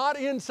if we're not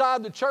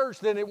inside the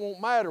church, then it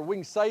won't matter. We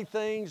can say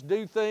things,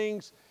 do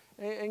things,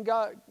 and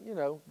God,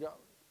 God.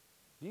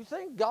 Do you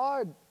think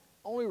God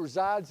only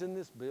resides in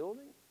this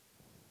building?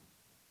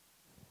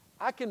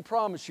 I can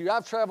promise you,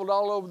 I've traveled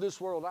all over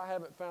this world. I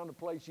haven't found a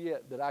place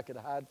yet that I could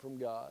hide from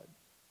God.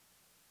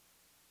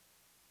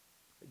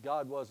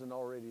 God wasn't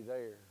already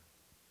there.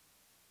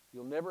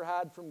 You'll never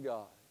hide from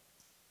God,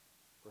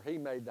 for He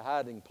made the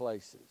hiding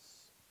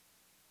places.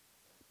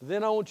 But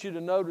then I want you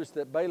to notice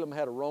that Balaam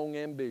had a wrong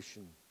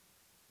ambition.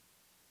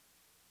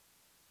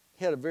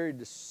 He had a very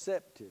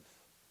deceptive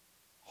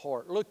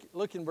heart.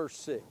 Look in verse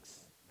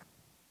 6.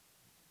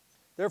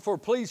 Therefore,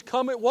 please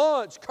come at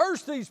once.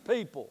 Curse these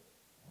people.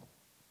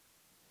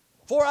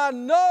 For I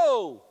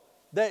know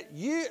that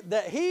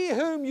he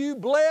whom you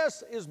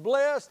bless is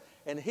blessed,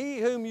 and he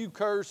whom you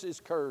curse is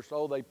cursed.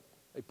 Oh, they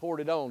poured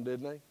it on,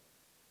 didn't they?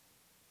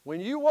 When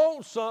you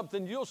want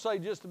something, you'll say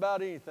just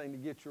about anything to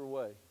get your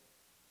way.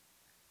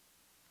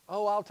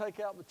 Oh, I'll take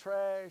out the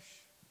trash.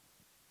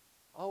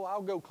 Oh,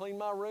 I'll go clean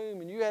my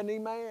room, and you hadn't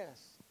even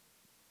asked.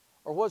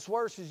 Or what's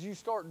worse is you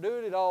start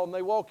doing it all, and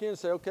they walk in and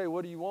say, okay,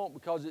 what do you want?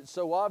 Because it's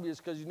so obvious,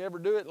 because you never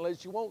do it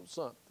unless you want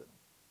something.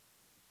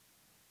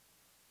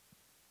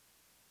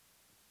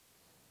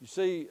 You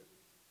see,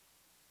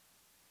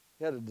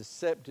 he had a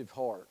deceptive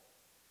heart.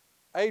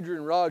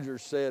 Adrian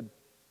Rogers said,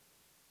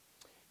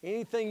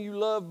 anything you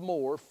love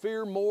more,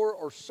 fear more,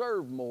 or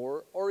serve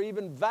more, or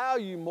even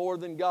value more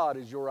than God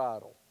is your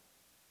idol.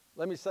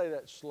 Let me say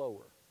that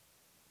slower.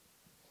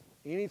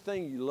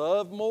 Anything you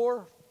love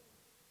more,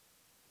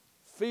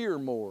 fear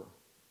more,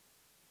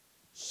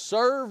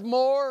 serve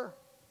more,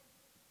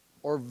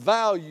 or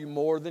value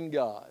more than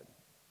God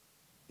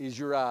is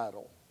your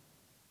idol.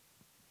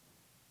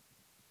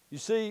 You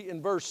see,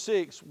 in verse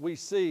 6, we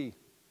see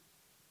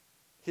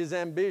his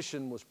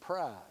ambition was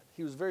pride.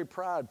 He was very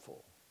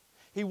prideful.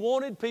 He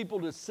wanted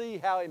people to see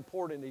how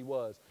important he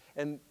was.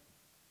 And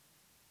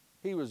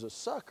he was a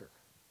sucker.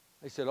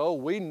 They said, oh,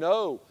 we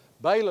know,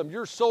 Balaam,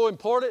 you're so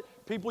important.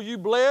 People you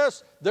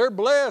bless, they're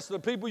blessed. The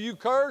people you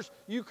curse,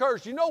 you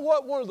curse. You know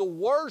what one of the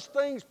worst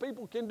things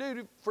people can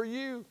do for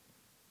you?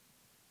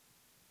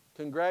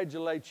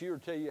 Congratulate you or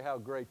tell you how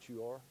great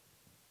you are.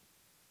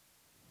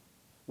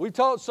 We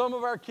taught some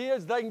of our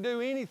kids they can do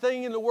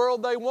anything in the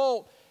world they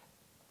want.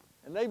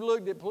 And they've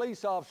looked at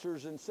police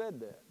officers and said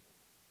that.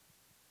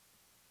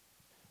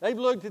 They've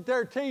looked at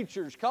their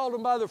teachers, called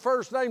them by their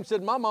first name,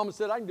 said, my mama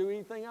said I can do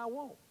anything I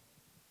want.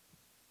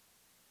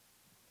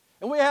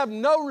 And we have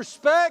no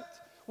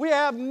respect. We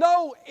have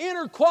no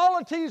inner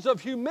qualities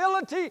of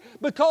humility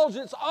because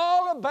it's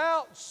all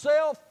about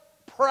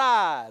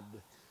self-pride.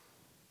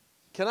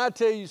 Can I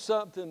tell you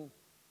something?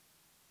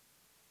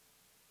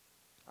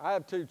 I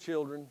have 2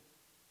 children.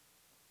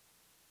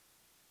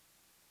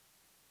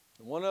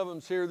 One of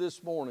them's here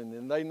this morning,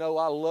 and they know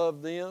I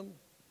love them.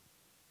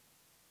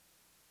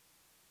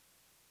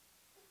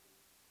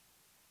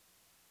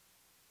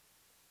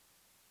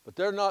 But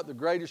they're not the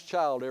greatest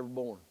child ever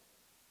born.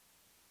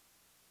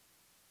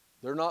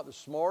 They're not the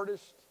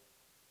smartest.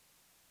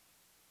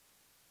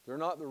 They're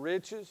not the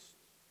richest.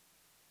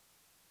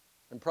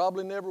 And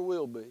probably never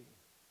will be.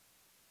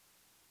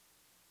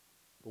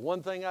 But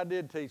one thing I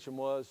did teach them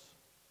was,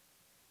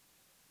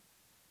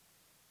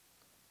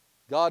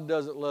 God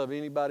doesn't love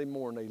anybody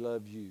more than He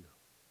loves you.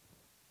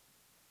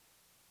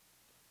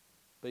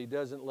 But He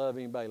doesn't love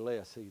anybody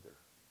less either.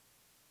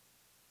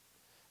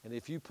 And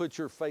if you put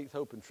your faith,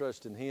 hope, and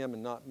trust in Him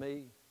and not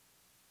me,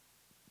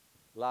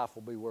 life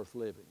will be worth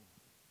living.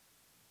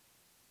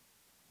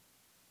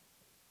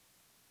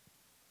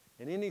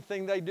 And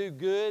anything they do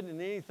good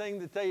and anything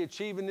that they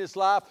achieve in this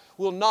life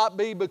will not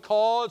be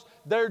because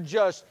they're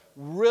just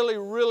really,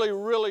 really,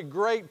 really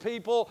great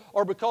people,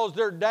 or because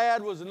their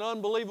dad was an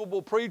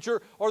unbelievable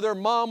preacher, or their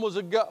mom was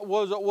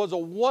a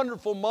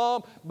wonderful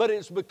mom, but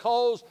it's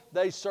because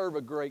they serve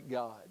a great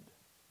God.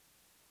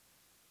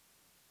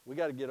 We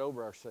got to get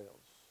over ourselves.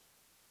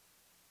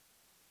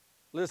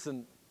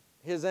 Listen,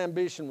 his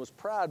ambition was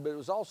pride, but it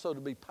was also to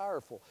be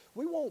powerful.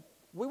 We want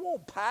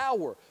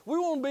power. We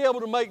want to be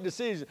able to make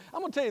decisions.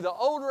 I'm going to tell you, the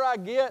older I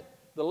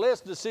get, the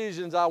less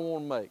decisions I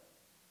want to make.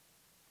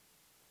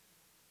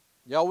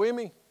 Y'all with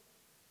me?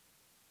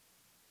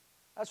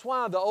 That's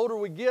why the older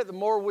we get, the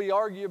more we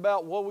argue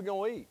about what we're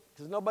going to eat,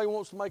 because nobody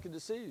wants to make a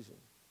decision.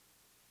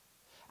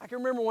 I can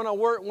remember when I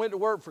went to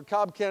work for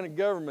Cobb County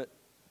government,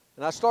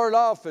 and I started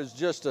off as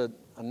just a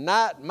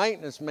night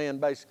maintenance man,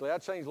 basically. I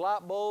changed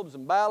light bulbs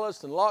and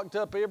ballast and locked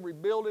up every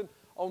building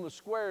on the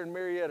square in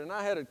Marietta, and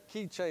I had a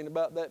keychain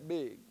about that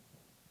big.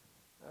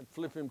 I'd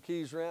flip them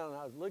keys around, and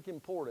I was looking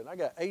important. I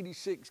got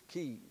 86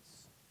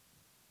 keys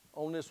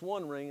on this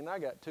one ring, and I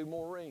got 2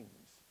 more rings.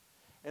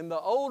 And the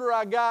older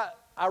I got,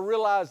 I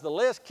realized the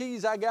less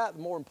keys I got,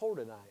 the more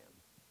important I am.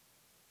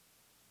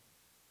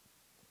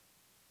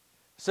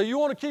 So you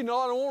want a key? No,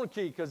 I don't want a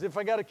key, because if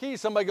I got a key,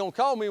 somebody's going to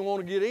call me and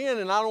want to get in,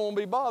 and I don't want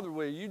to be bothered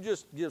with it. You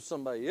just give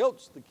somebody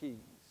else the keys.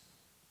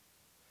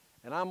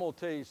 And I'm going to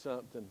tell you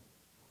something.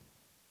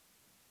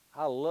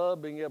 I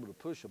love being able to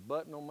push a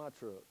button on my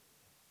truck.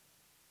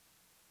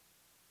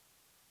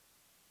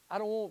 I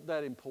don't want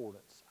that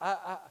importance.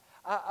 I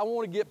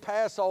want to get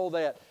past all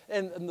that.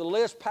 And the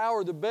less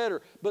power, the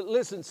better. But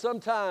listen,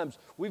 sometimes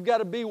we've got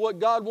to be what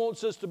God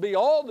wants us to be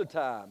all the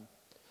time,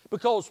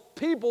 because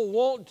people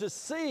want to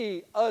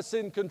see us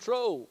in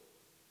control.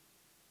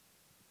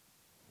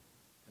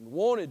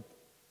 And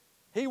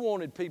He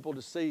wanted people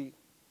to see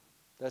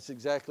that's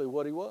exactly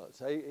what He was.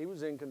 He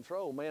was in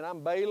control. Man,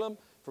 I'm Balaam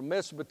from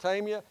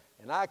Mesopotamia,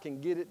 and I can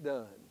get it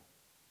done.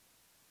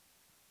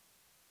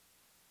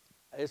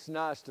 It's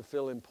nice to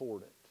feel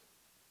important.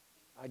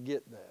 I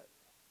get that.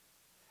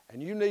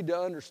 And you need to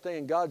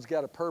understand God's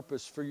got a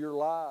purpose for your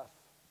life,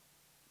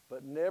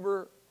 but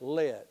never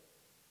let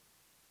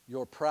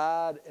your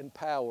pride and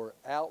power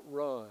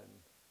outrun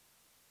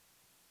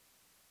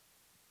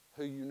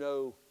who you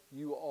know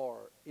you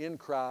are in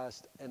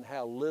Christ and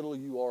how little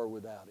you are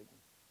without Him.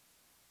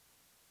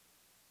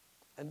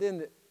 And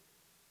then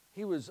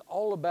he was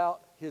all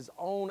about his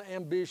own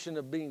ambition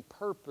of being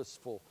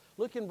purposeful.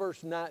 Look in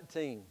verse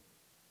 19.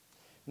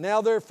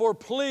 Now therefore,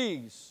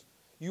 please,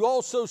 you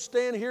also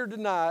stand here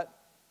tonight,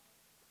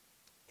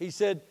 he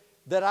said,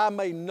 that I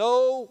may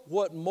know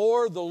what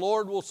more the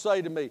Lord will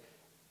say to me.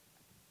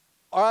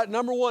 All right,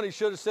 number one, he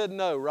should have said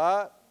no,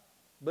 right?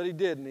 But he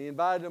didn't. He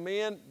invited them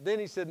in. Then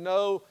he said,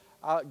 no,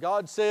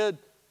 God said,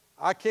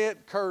 I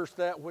can't curse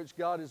that which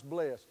God has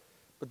blessed.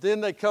 But then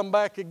they come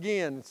back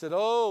again and said,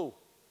 oh,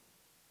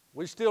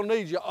 we still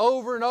need you.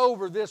 Over and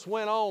over this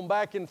went on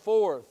back and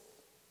forth.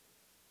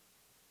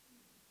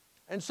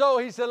 And so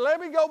he said, let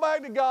me go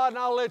back to God and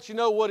I'll let you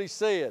know what He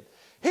said.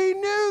 He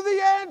knew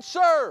the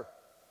answer.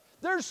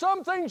 There's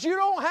some things you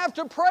don't have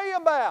to pray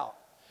about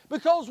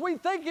because we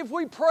think if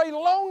we pray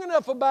long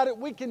enough about it,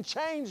 we can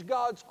change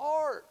God's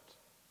heart.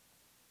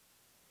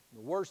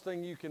 The worst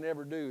thing you can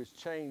ever do is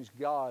change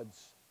God's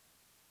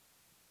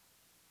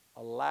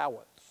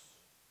allowance.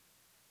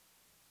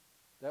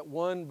 That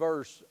one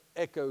verse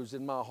echoes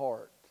in my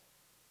heart.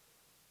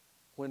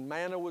 When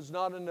manna was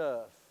not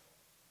enough,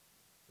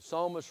 the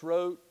psalmist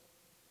wrote,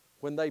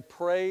 when they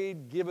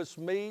prayed, give us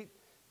meat,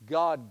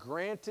 God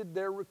granted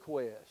their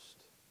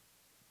request,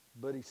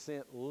 but He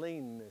sent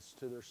leanness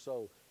to their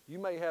soul. You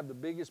may have the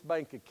biggest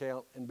bank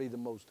account and be the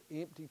most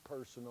empty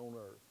person on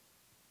earth.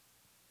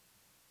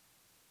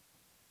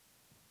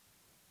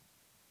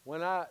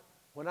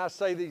 When I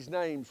say these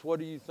names, what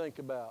do you think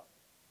about?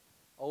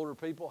 Older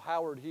people,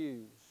 Howard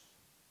Hughes.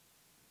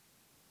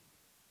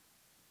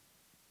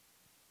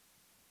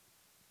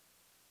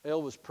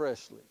 Elvis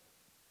Presley.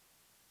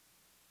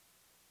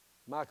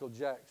 Michael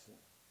Jackson.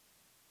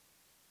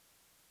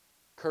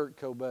 Kurt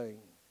Cobain.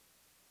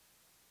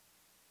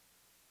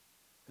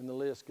 And the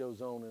list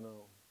goes on and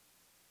on.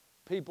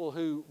 People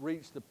who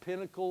reached the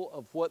pinnacle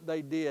of what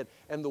they did,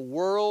 and the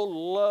world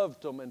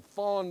loved them and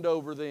fawned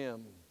over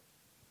them.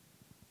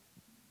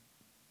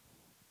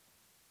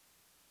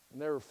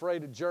 And they were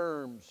afraid of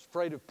germs,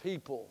 afraid of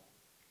people.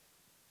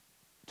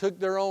 Took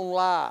their own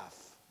life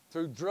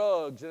through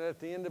drugs and at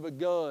the end of a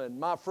gun.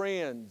 My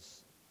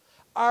friends,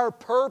 our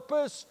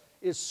purpose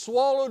is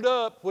swallowed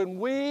up when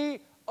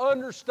we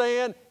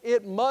understand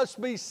it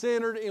must be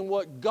centered in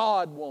what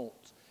God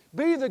wants.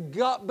 Be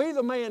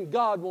the man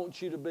God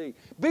wants you to be.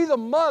 Be the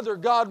mother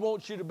God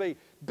wants you to be.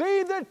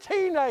 Be the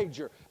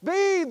teenager.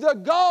 Be the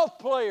golf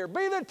player.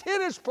 Be the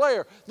tennis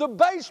player. The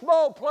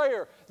baseball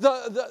player.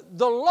 The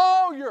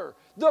lawyer.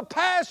 The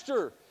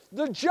pastor.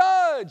 The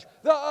judge.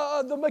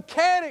 The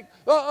mechanic.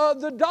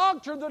 The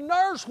doctor. The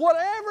nurse.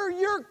 Whatever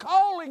your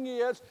calling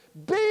is,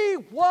 be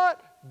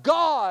what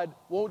God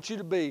wants you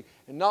to be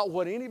and not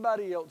what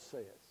anybody else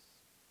says.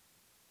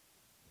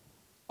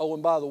 Oh,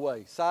 and by the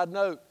way, side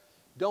note,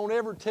 don't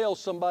ever tell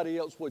somebody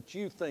else what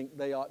you think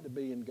they ought to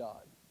be in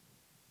God.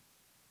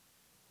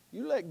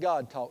 You let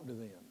God talk to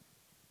them.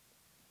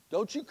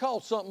 Don't you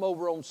call something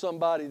over on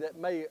somebody that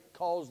may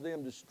cause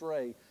them to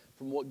stray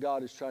from what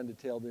God is trying to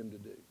tell them to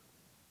do.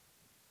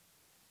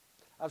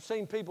 I've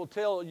seen people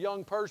tell a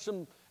young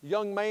person,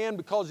 young man,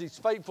 because he's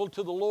faithful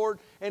to the Lord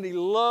and he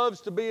loves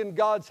to be in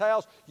God's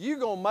house, you're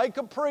going to make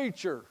a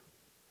preacher.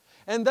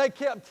 And they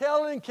kept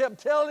telling him,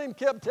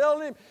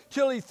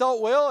 till he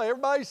thought, well,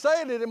 everybody's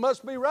saying it, it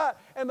must be right.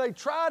 And they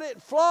tried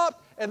it,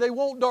 flopped, and they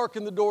won't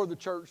darken the door of the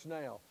church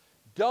now.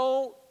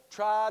 Don't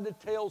try to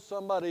tell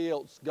somebody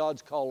else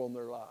God's call on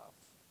their life.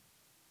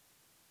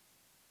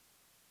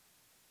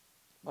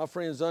 My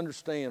friends,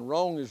 understand,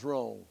 wrong is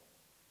wrong,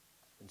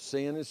 and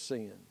sin is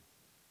sin.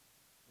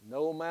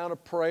 No amount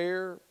of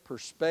prayer,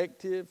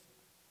 perspective,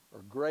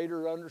 or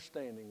greater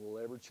understanding will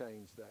ever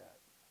change that.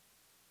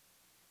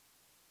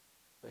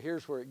 But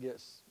here's where it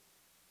gets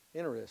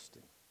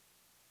interesting.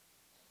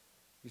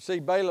 You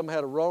see, Balaam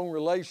had a wrong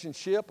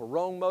relationship, a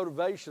wrong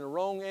motivation, a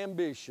wrong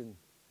ambition,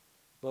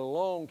 but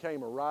along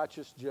came a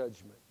righteous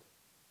judgment.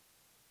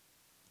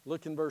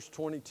 Look in verse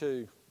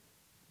 22.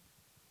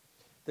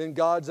 Then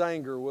God's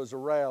anger was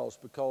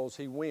aroused because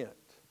he went.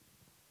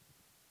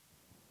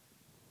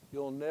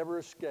 You'll never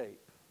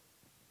escape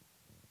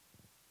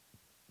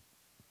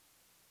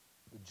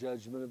the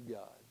judgment of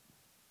God.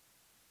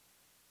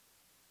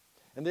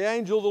 And the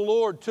angel of the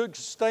Lord took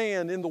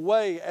stand in the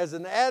way as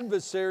an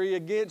adversary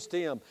against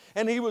him.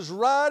 And he was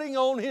riding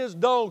on his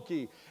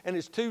donkey, and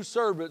his two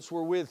servants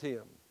were with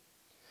him.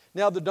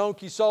 Now the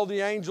donkey saw the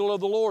angel of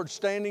the Lord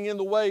standing in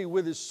the way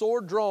with his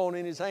sword drawn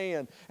in his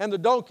hand. And the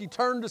donkey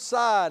turned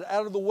aside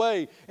out of the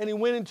way, and he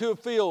went into a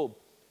field.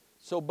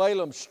 So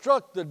Balaam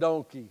struck the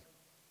donkey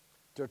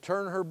to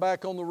turn her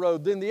back on the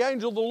road. Then the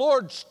angel of the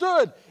Lord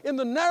stood in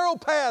the narrow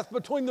path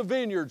between the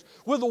vineyards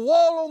with a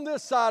wall on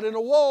this side and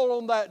a wall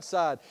on that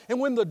side. And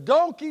when the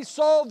donkey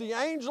saw the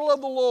angel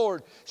of the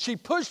Lord, she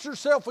pushed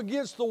herself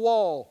against the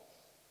wall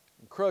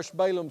and crushed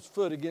Balaam's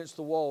foot against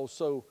the wall,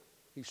 so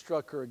he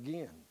struck her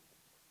again.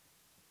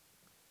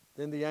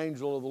 Then the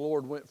angel of the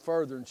Lord went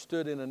further and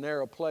stood in a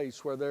narrow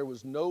place where there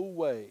was no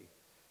way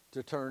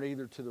to turn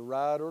either to the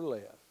right or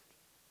left.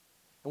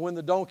 And when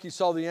the donkey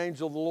saw the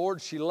angel of the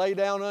Lord, she lay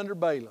down under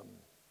Balaam.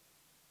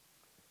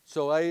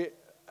 So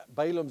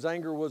Balaam's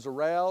anger was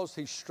aroused.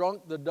 He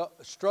struck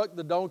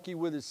the donkey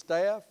with his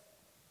staff.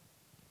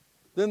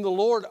 Then the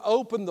Lord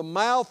opened the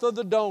mouth of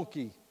the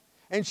donkey,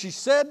 and she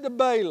said to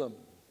Balaam,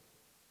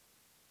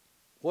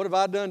 "What have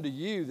I done to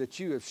you that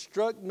you have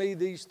struck me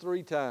these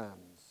 3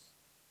 times?"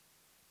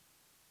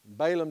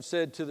 Balaam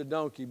said to the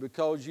donkey,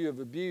 "Because you have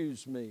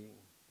abused me."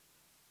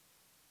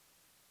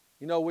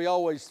 You know, we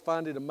always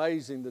find it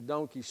amazing the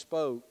donkey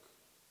spoke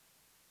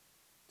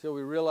till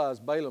we realize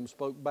Balaam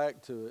spoke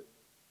back to it.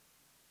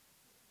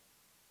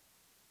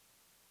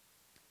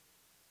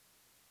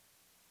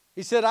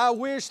 He said, "I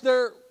wish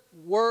there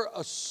were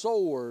a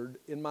sword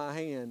in my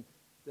hand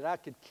that I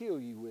could kill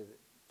you with it."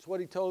 That's what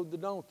he told the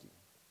donkey.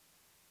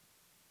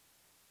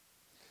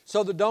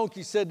 So the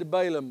donkey said to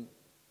Balaam,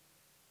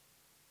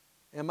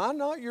 "Am I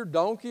not your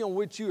donkey on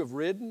which you have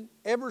ridden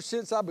ever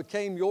since I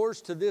became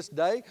yours to this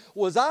day?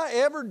 Was I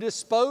ever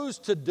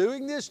disposed to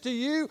doing this to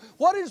you?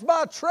 What is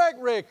my track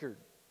record?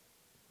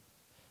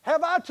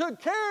 Have I took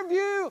care of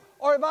you,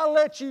 or have I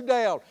let you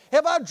down?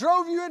 Have I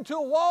drove you into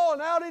a wall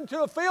and out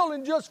into a field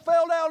and just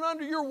fell down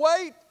under your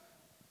weight?"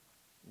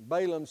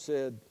 Balaam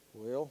said,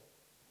 "Well,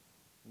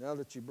 now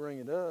that you bring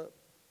it up,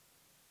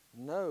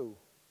 no,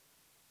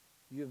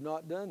 you have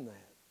not done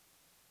that."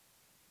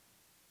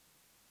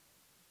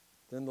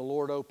 Then the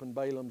Lord opened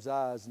Balaam's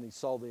eyes, and he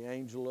saw the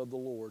angel of the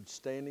Lord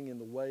standing in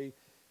the way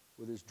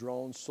with his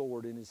drawn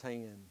sword in his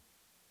hand.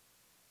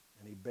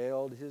 And he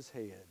bowed his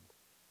head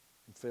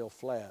and fell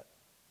flat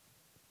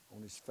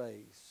on his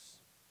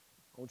face.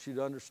 I want you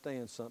to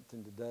understand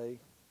something today.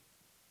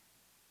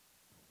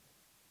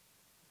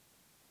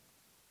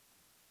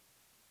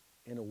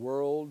 In a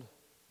world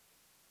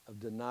of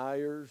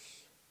deniers,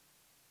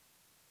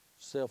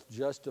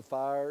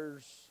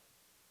 self-justifiers,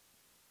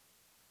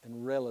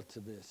 and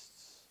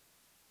relativists,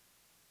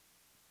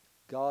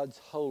 God's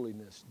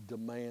holiness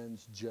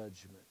demands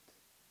judgment.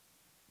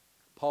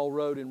 Paul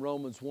wrote in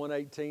Romans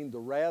 1:18,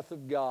 "The wrath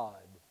of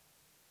God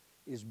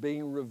is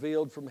being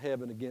revealed from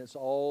heaven against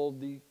all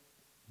the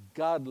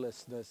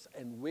godlessness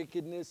and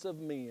wickedness of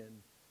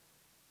men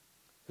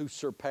who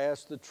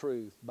surpass the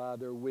truth by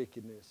their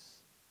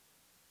wickedness."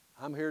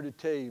 I'm here to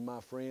tell you,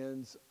 my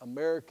friends,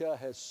 America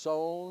has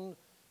sown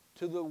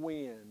to the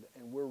wind,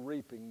 and we're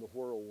reaping the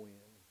whirlwind.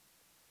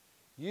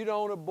 You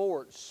don't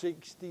abort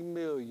 60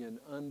 million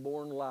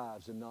unborn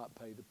lives and not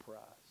pay the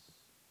price.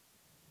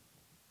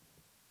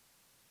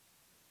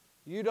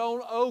 You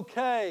don't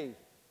okay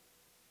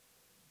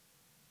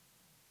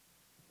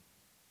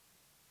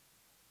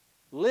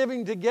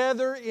living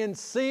together in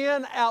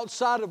sin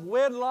outside of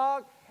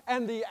wedlock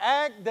and the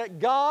act that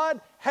God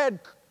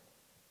had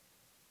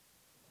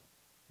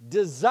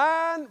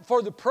designed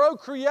for the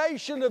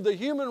procreation of the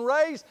human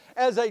race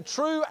as a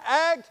true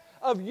act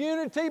of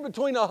unity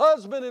between a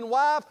husband and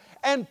wife,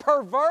 and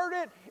pervert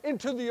it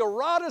into the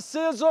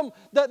eroticism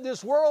that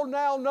this world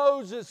now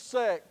knows as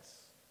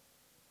sex.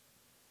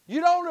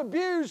 You don't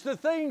abuse the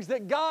things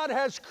that God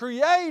has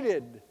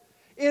created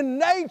in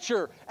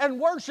nature and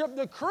worship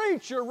the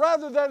creature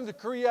rather than the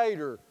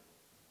Creator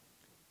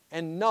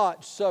and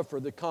not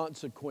suffer the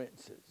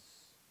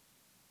consequences.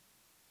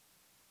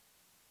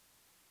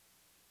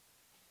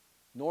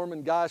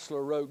 Norman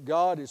Geisler wrote,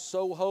 "God is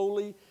so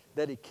holy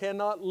that He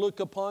cannot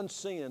look upon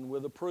sin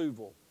with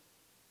approval.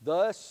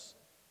 Thus,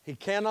 He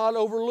cannot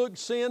overlook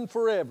sin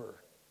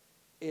forever.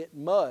 It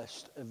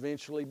must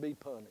eventually be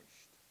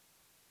punished."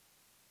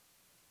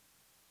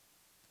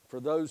 For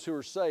those who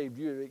are saved,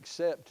 you have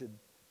accepted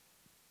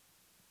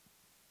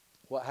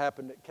what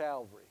happened at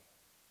Calvary.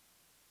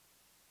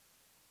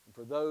 And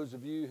for those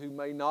of you who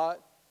may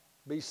not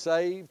be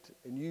saved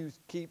and you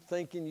keep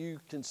thinking you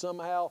can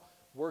somehow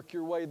work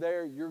your way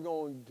there, you're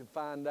going to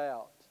find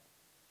out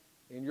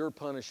in your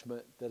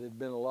punishment that it had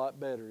been a lot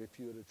better if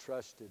you would have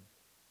trusted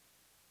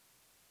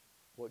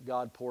what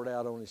God poured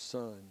out on His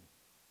Son.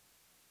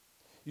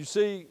 You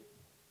see,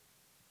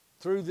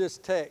 through this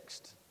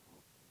text,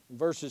 in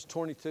verses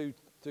 22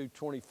 through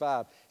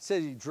 25, it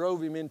says He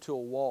drove him into a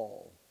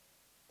wall.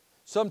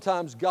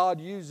 Sometimes God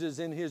uses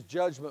in His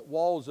judgment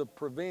walls of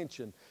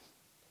prevention.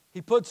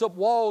 He puts up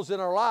walls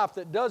in our life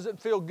that doesn't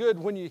feel good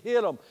when you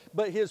hit them,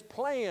 but His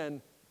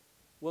plan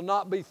will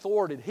not be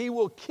thwarted. He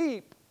will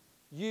keep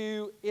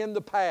you in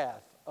the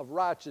path of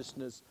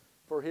righteousness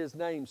for His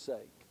name's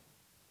sake.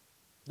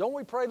 Don't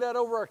we pray that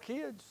over our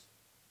kids?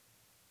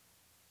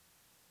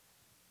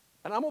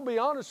 And I'm going to be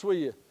honest with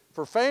you,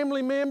 for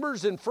family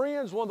members and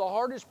friends, one of the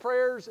hardest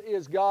prayers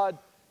is, God,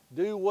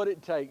 do what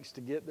it takes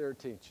to get their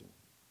attention.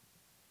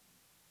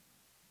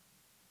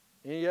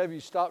 Any of you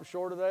stopped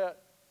short of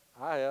that?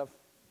 I have.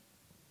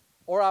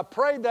 Or I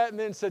prayed that and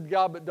then said,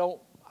 God, but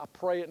I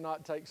pray it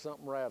not take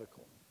something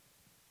radical.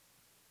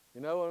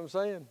 You know what I'm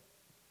saying?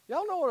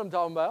 Y'all know what I'm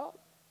talking about.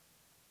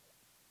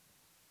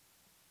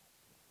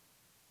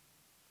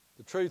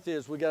 The truth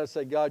is, we got to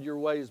say, God, your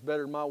way is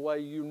better than my way.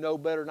 You know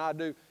better than I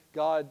do.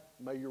 God,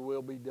 may your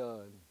will be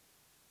done.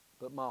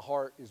 but my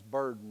heart is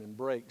burdened and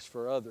breaks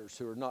for others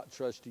who are not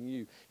trusting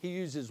you. He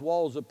uses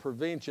walls of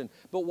prevention,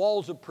 but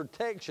walls of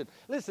protection.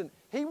 Listen,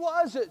 he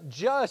wasn't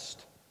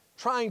just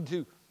trying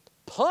to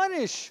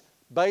punish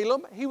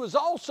Balaam. He was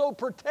also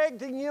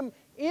protecting him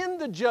in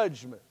the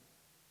judgment.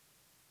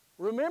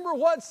 Remember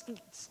what's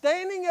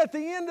standing at the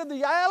end of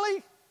the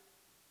alley?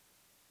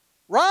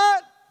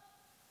 Right?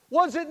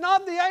 Was it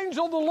not the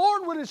angel of the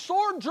Lord with his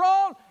sword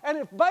drawn? And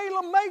if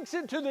Balaam makes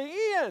it to the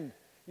end,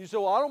 you say,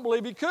 well, I don't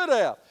believe he could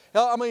have.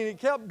 I mean, he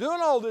kept doing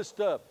all this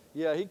stuff.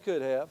 Yeah, he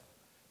could have.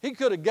 He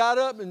could have got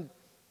up and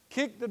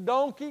kicked the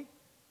donkey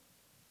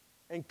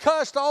and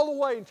cussed all the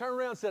way and turned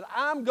around and said,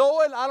 I'm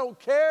going, I don't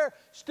care,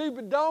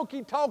 stupid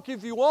donkey, talk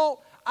if you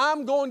want,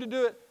 I'm going to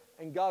do it.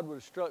 And God would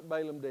have struck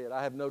Balaam dead.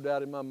 I have no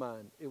doubt in my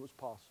mind it was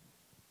possible.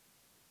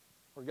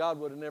 Or God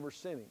would have never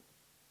sent him.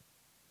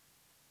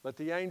 But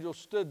the angel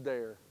stood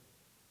there,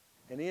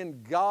 and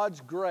in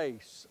God's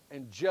grace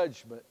and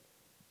judgment,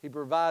 He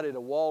provided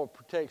a wall of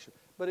protection.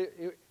 But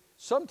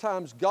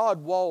sometimes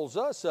God walls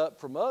us up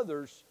from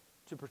others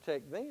to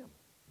protect them.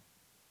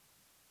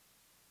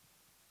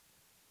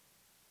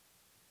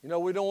 You know,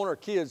 we don't want our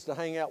kids to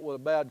hang out with a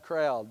bad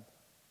crowd.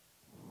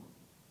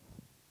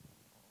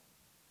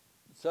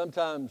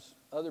 Sometimes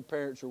other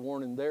parents are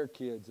warning their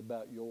kids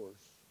about yours.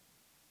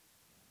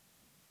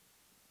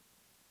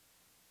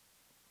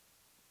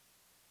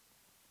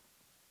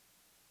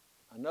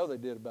 I know they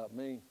did about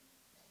me.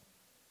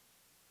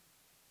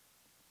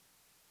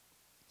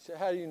 So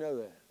how do you know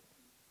that?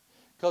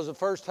 Because the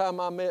first time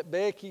I met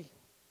Becky,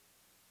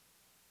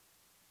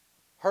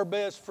 her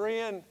best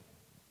friend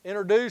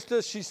introduced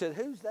us. She said,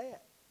 who's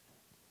that?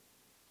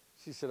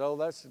 She said, oh,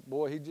 that's,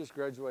 boy, he just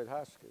graduated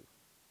high school.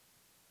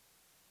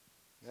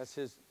 That's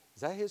his,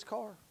 is that his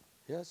car?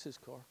 Yeah, it's his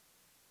car.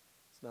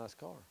 It's a nice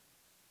car.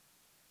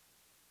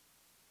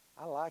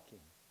 I like him.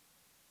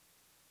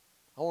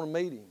 I want to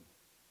meet him.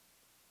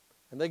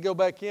 And they go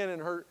back in,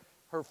 and her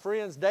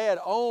friend's dad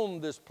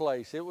owned this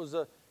place. It was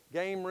a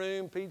game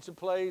room, pizza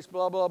place,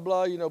 blah, blah,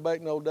 blah. You know, back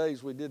in the old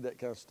days, we did that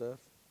kind of stuff.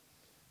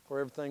 Before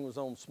everything was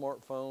on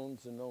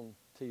smartphones and on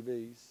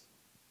TVs.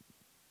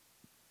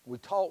 We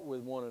talked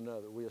with one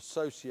another. We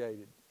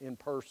associated in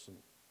person.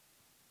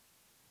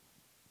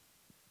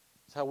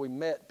 That's how we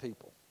met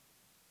people.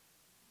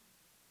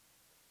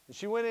 And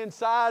she went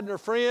inside,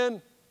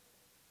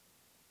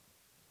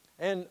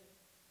 and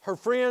her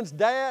friend's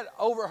dad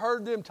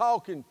overheard them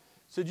talking.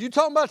 Said, you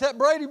talking about that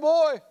Brady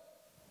boy?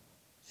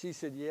 She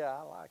said, yeah,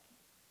 I like him.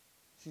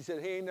 She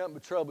said, he ain't nothing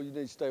but trouble. You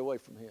need to stay away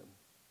from him.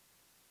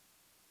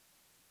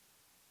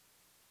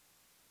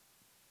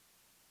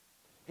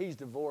 He's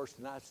divorced,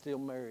 and I'm still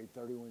married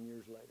 31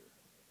 years later.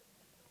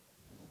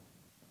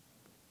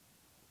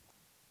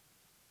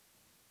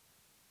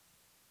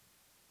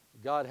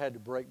 God had to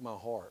break my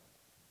heart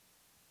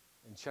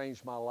and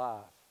change my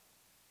life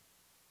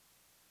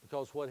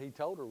because what He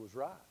told her was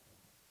right.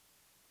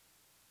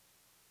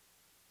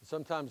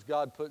 Sometimes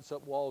God puts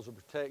up walls of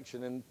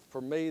protection, and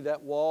for me,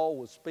 that wall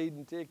was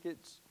speeding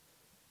tickets,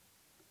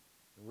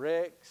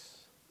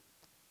 wrecks,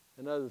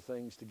 and other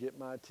things to get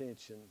my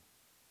attention.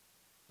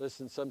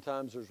 Listen,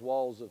 sometimes there's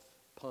walls of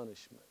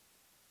punishment.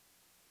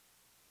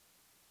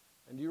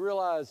 And do you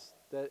realize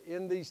that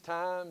in these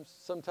times,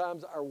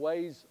 sometimes our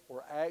ways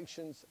or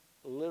actions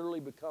literally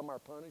become our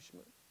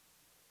punishment?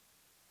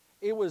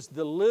 It was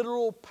the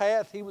literal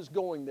path he was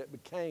going that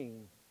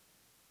became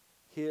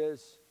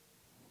his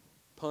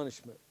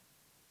punishment.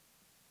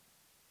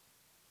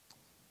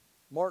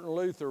 Martin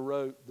Luther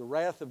wrote, the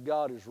wrath of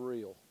God is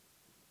real,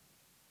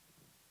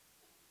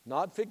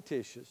 not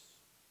fictitious,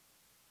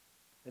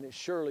 and it's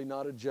surely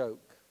not a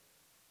joke.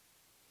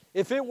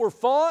 If it were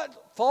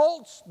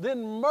false,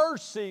 then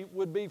mercy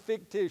would be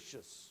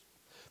fictitious.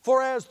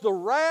 For as the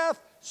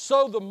wrath,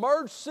 so the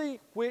mercy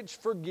which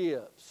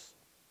forgives.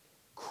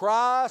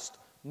 Christ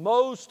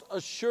most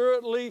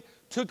assuredly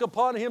took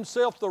upon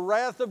Himself the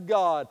wrath of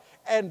God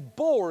and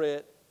bore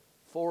it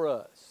for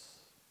us.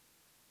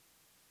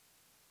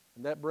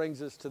 And that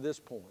brings us to this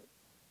point.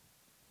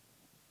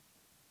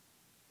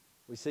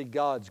 We see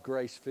God's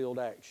grace-filled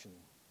action.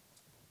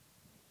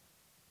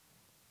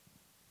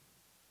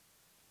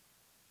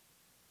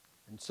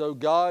 And so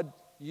God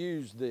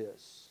used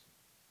this.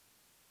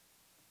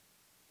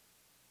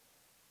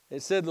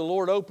 It said the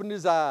Lord opened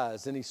His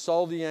eyes and He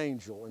saw the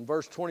angel. In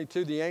verse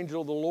 22, the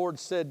angel of the Lord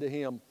said to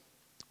him,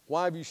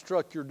 why have you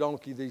struck your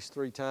donkey these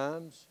 3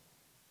 times?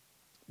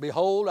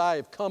 Behold, I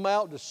have come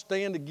out to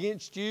stand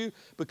against you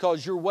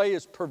because your way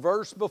is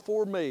perverse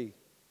before me.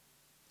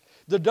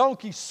 The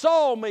donkey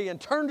saw me and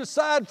turned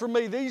aside from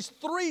me these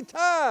 3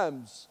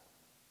 times.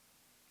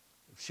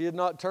 If she had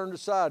not turned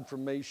aside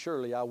from me,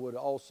 surely I would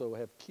also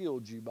have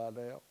killed you by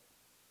now.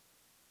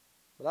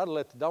 But I'd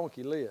let the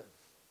donkey live.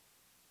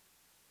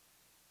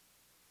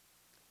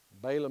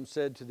 Balaam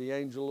said to the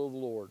angel of the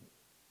Lord,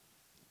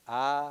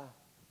 I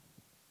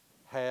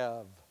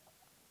have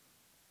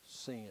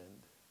sinned.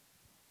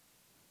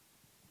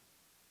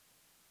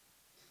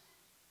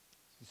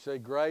 You say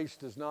grace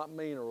does not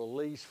mean a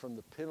release from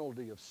the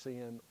penalty of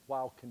sin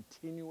while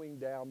continuing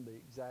down the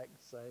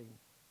exact same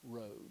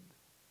road.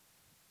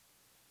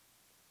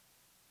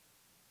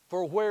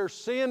 For where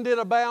sin did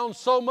abound,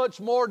 so much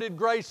more did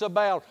grace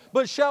abound.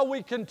 But shall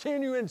we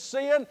continue in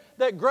sin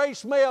that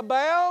grace may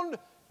abound?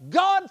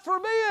 God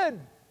forbid.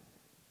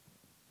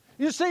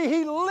 You see,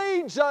 He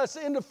leads us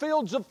into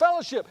fields of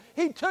fellowship.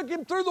 He took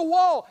him through the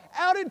wall,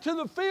 out into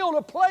the field,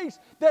 a place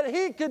that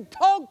he could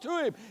talk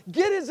to him,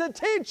 get his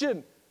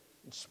attention,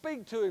 and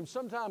speak to him.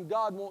 Sometimes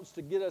God wants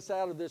to get us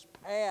out of this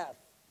path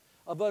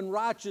of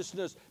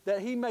unrighteousness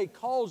that He may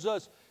cause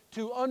us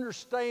to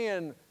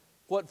understand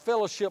what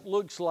fellowship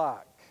looks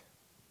like.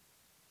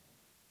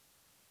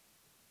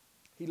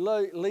 He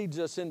leads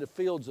us into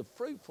fields of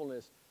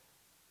fruitfulness.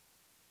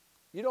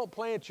 You don't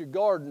plant your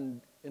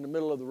garden in the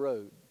middle of the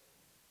road.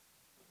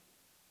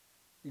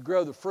 You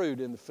grow the fruit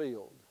in the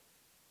field.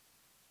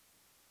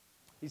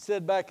 He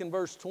said back in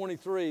verse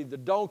 23, the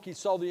donkey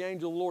saw the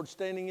angel of the Lord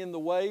standing in the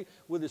way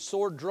with his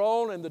sword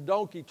drawn, and the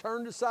donkey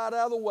turned aside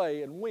out of the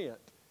way and went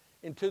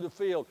into the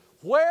field.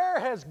 Where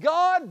has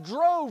God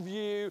drove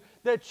you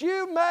that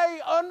you may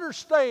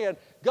understand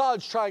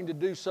God's trying to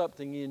do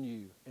something in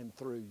you and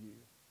through you?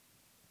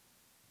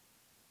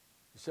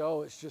 You say,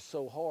 oh, it's just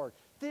so hard.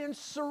 Then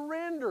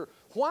surrender.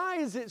 Why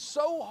is it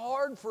so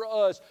hard for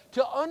us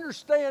to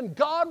understand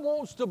God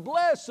wants to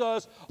bless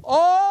us?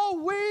 All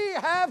we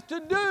have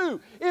to do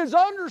is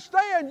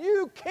understand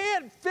you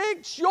can't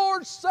fix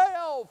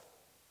yourself.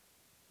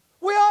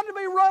 We ought to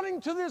be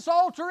running to this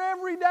altar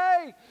every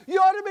day. You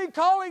ought to be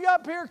calling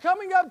up here,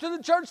 coming up to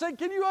the church saying,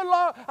 can you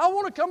unlock? I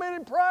want to come in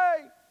and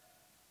pray.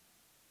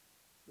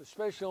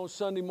 Especially on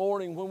Sunday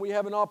morning when we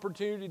have an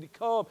opportunity to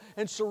come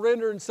and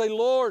surrender and say,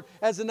 Lord,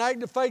 as an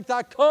act of faith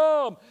I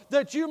come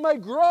that you may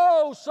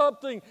grow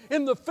something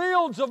in the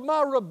fields of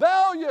my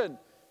rebellion.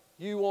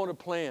 You want to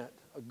plant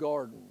a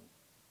garden.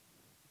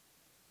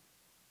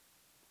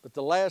 But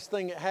the last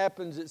thing that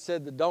happens, it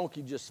said the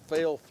donkey just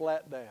fell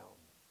flat down.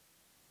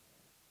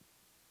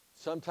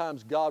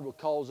 Sometimes God will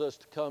cause us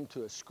to come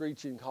to a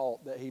screeching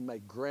halt that He may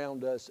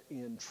ground us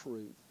in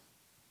truth.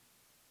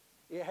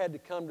 It had to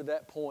come to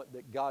that point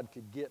that God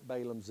could get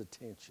Balaam's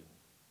attention.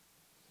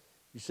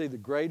 You see, the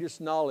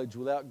greatest knowledge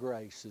without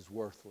grace is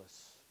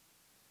worthless.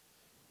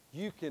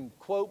 You can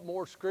quote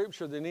more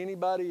Scripture than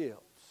anybody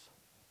else.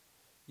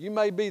 You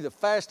may be the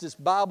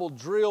fastest Bible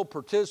drill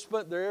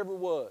participant there ever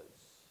was.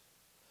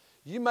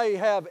 You may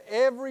have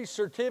every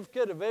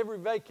certificate of every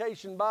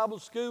vacation Bible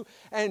school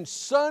and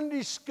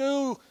Sunday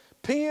school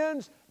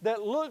pins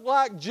that look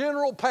like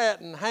General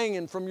Patton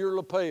hanging from your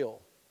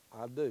lapel.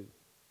 I do.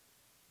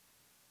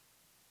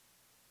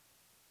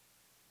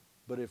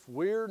 But if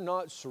we're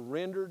not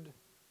surrendered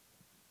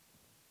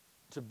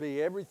to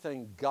be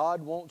everything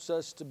God wants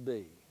us to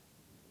be,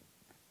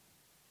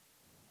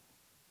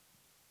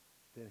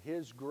 then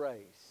His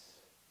grace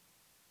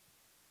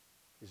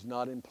is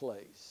not in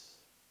place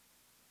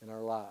in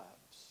our lives.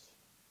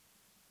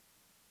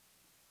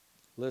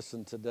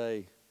 Listen,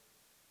 today,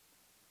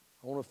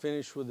 I want to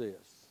finish with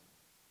this.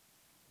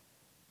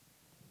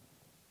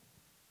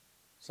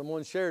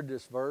 Someone shared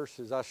this verse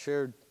as I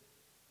shared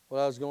what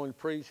I was going to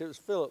preach. It was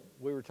Philip.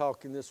 We were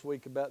talking this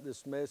week about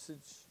this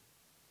message.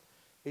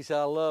 He said,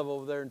 I love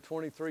over there in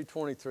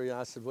 23:23. And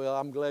I said, well,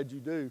 I'm glad you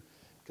do,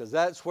 because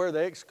that's where the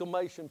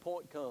exclamation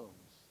point comes.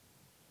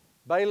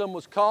 Balaam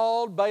was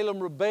called.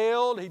 Balaam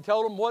rebelled. He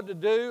told them what to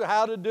do,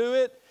 how to do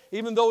it,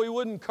 even though he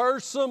wouldn't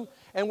curse them.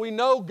 And we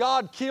know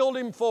God killed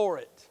him for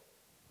it.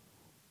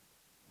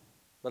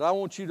 But I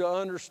want you to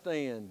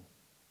understand,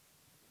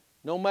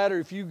 no matter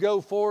if you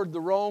go forward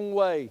the wrong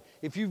way,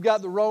 if you've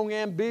got the wrong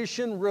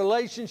ambition,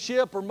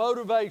 relationship, or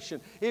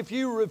motivation, if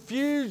you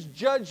refuse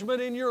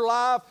judgment in your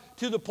life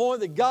to the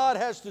point that God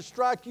has to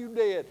strike you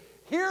dead,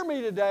 hear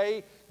me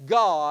today,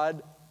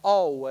 God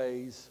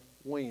always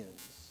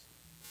wins.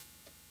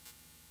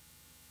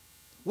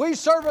 We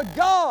serve a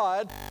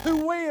God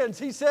who wins.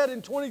 He said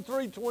in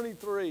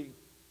 23:23,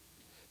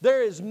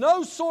 there is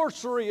no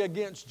sorcery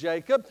against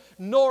Jacob,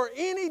 nor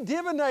any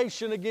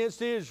divination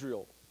against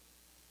Israel.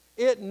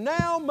 It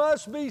now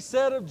must be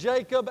said of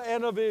Jacob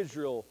and of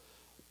Israel,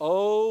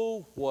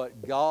 oh,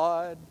 what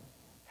God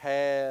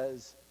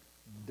has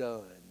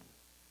done.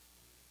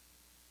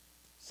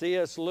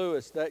 C.S.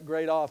 Lewis, that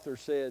great author,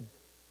 said,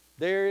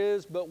 there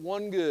is but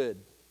one good,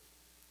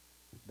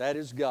 that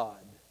is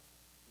God.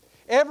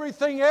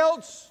 Everything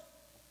else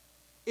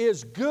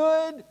is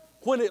good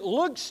when it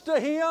looks to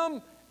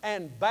Him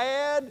and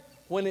bad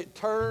when it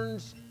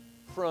turns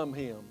from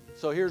Him.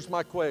 So here's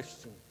my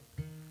question.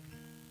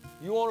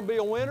 You want to be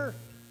a winner?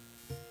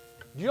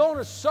 Do you want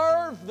to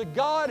serve the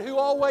God who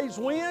always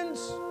wins?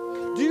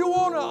 Do you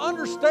want to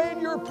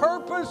understand your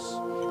purpose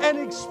and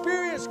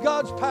experience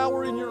God's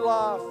power in your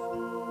life?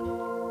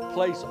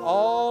 Place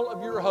all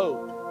of your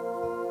hope,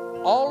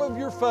 all of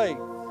your faith,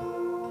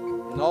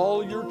 and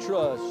all your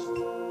trust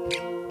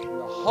in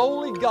the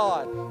holy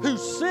God who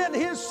sent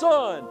His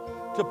Son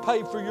to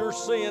pay for your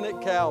sin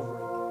at Calvary.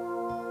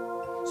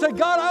 Say,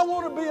 God, I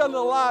want to be an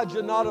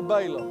Elijah, not a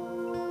Balaam.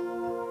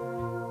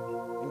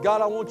 And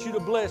God, I want you to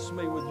bless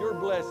me with your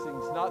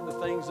blessings, not the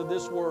things of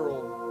this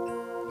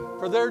world.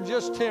 For they're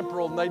just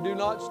temporal and they do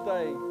not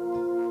stay.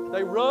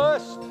 They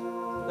rust,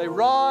 they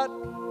rot,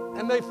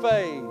 and they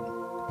fade.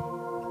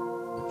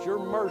 But your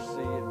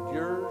mercy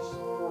endures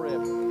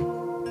forever.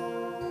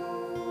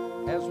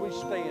 As we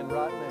stand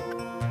right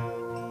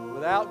now,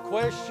 without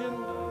question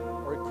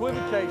or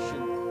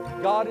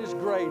equivocation, God is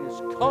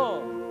greatest.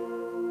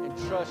 Come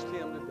and trust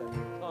Him today.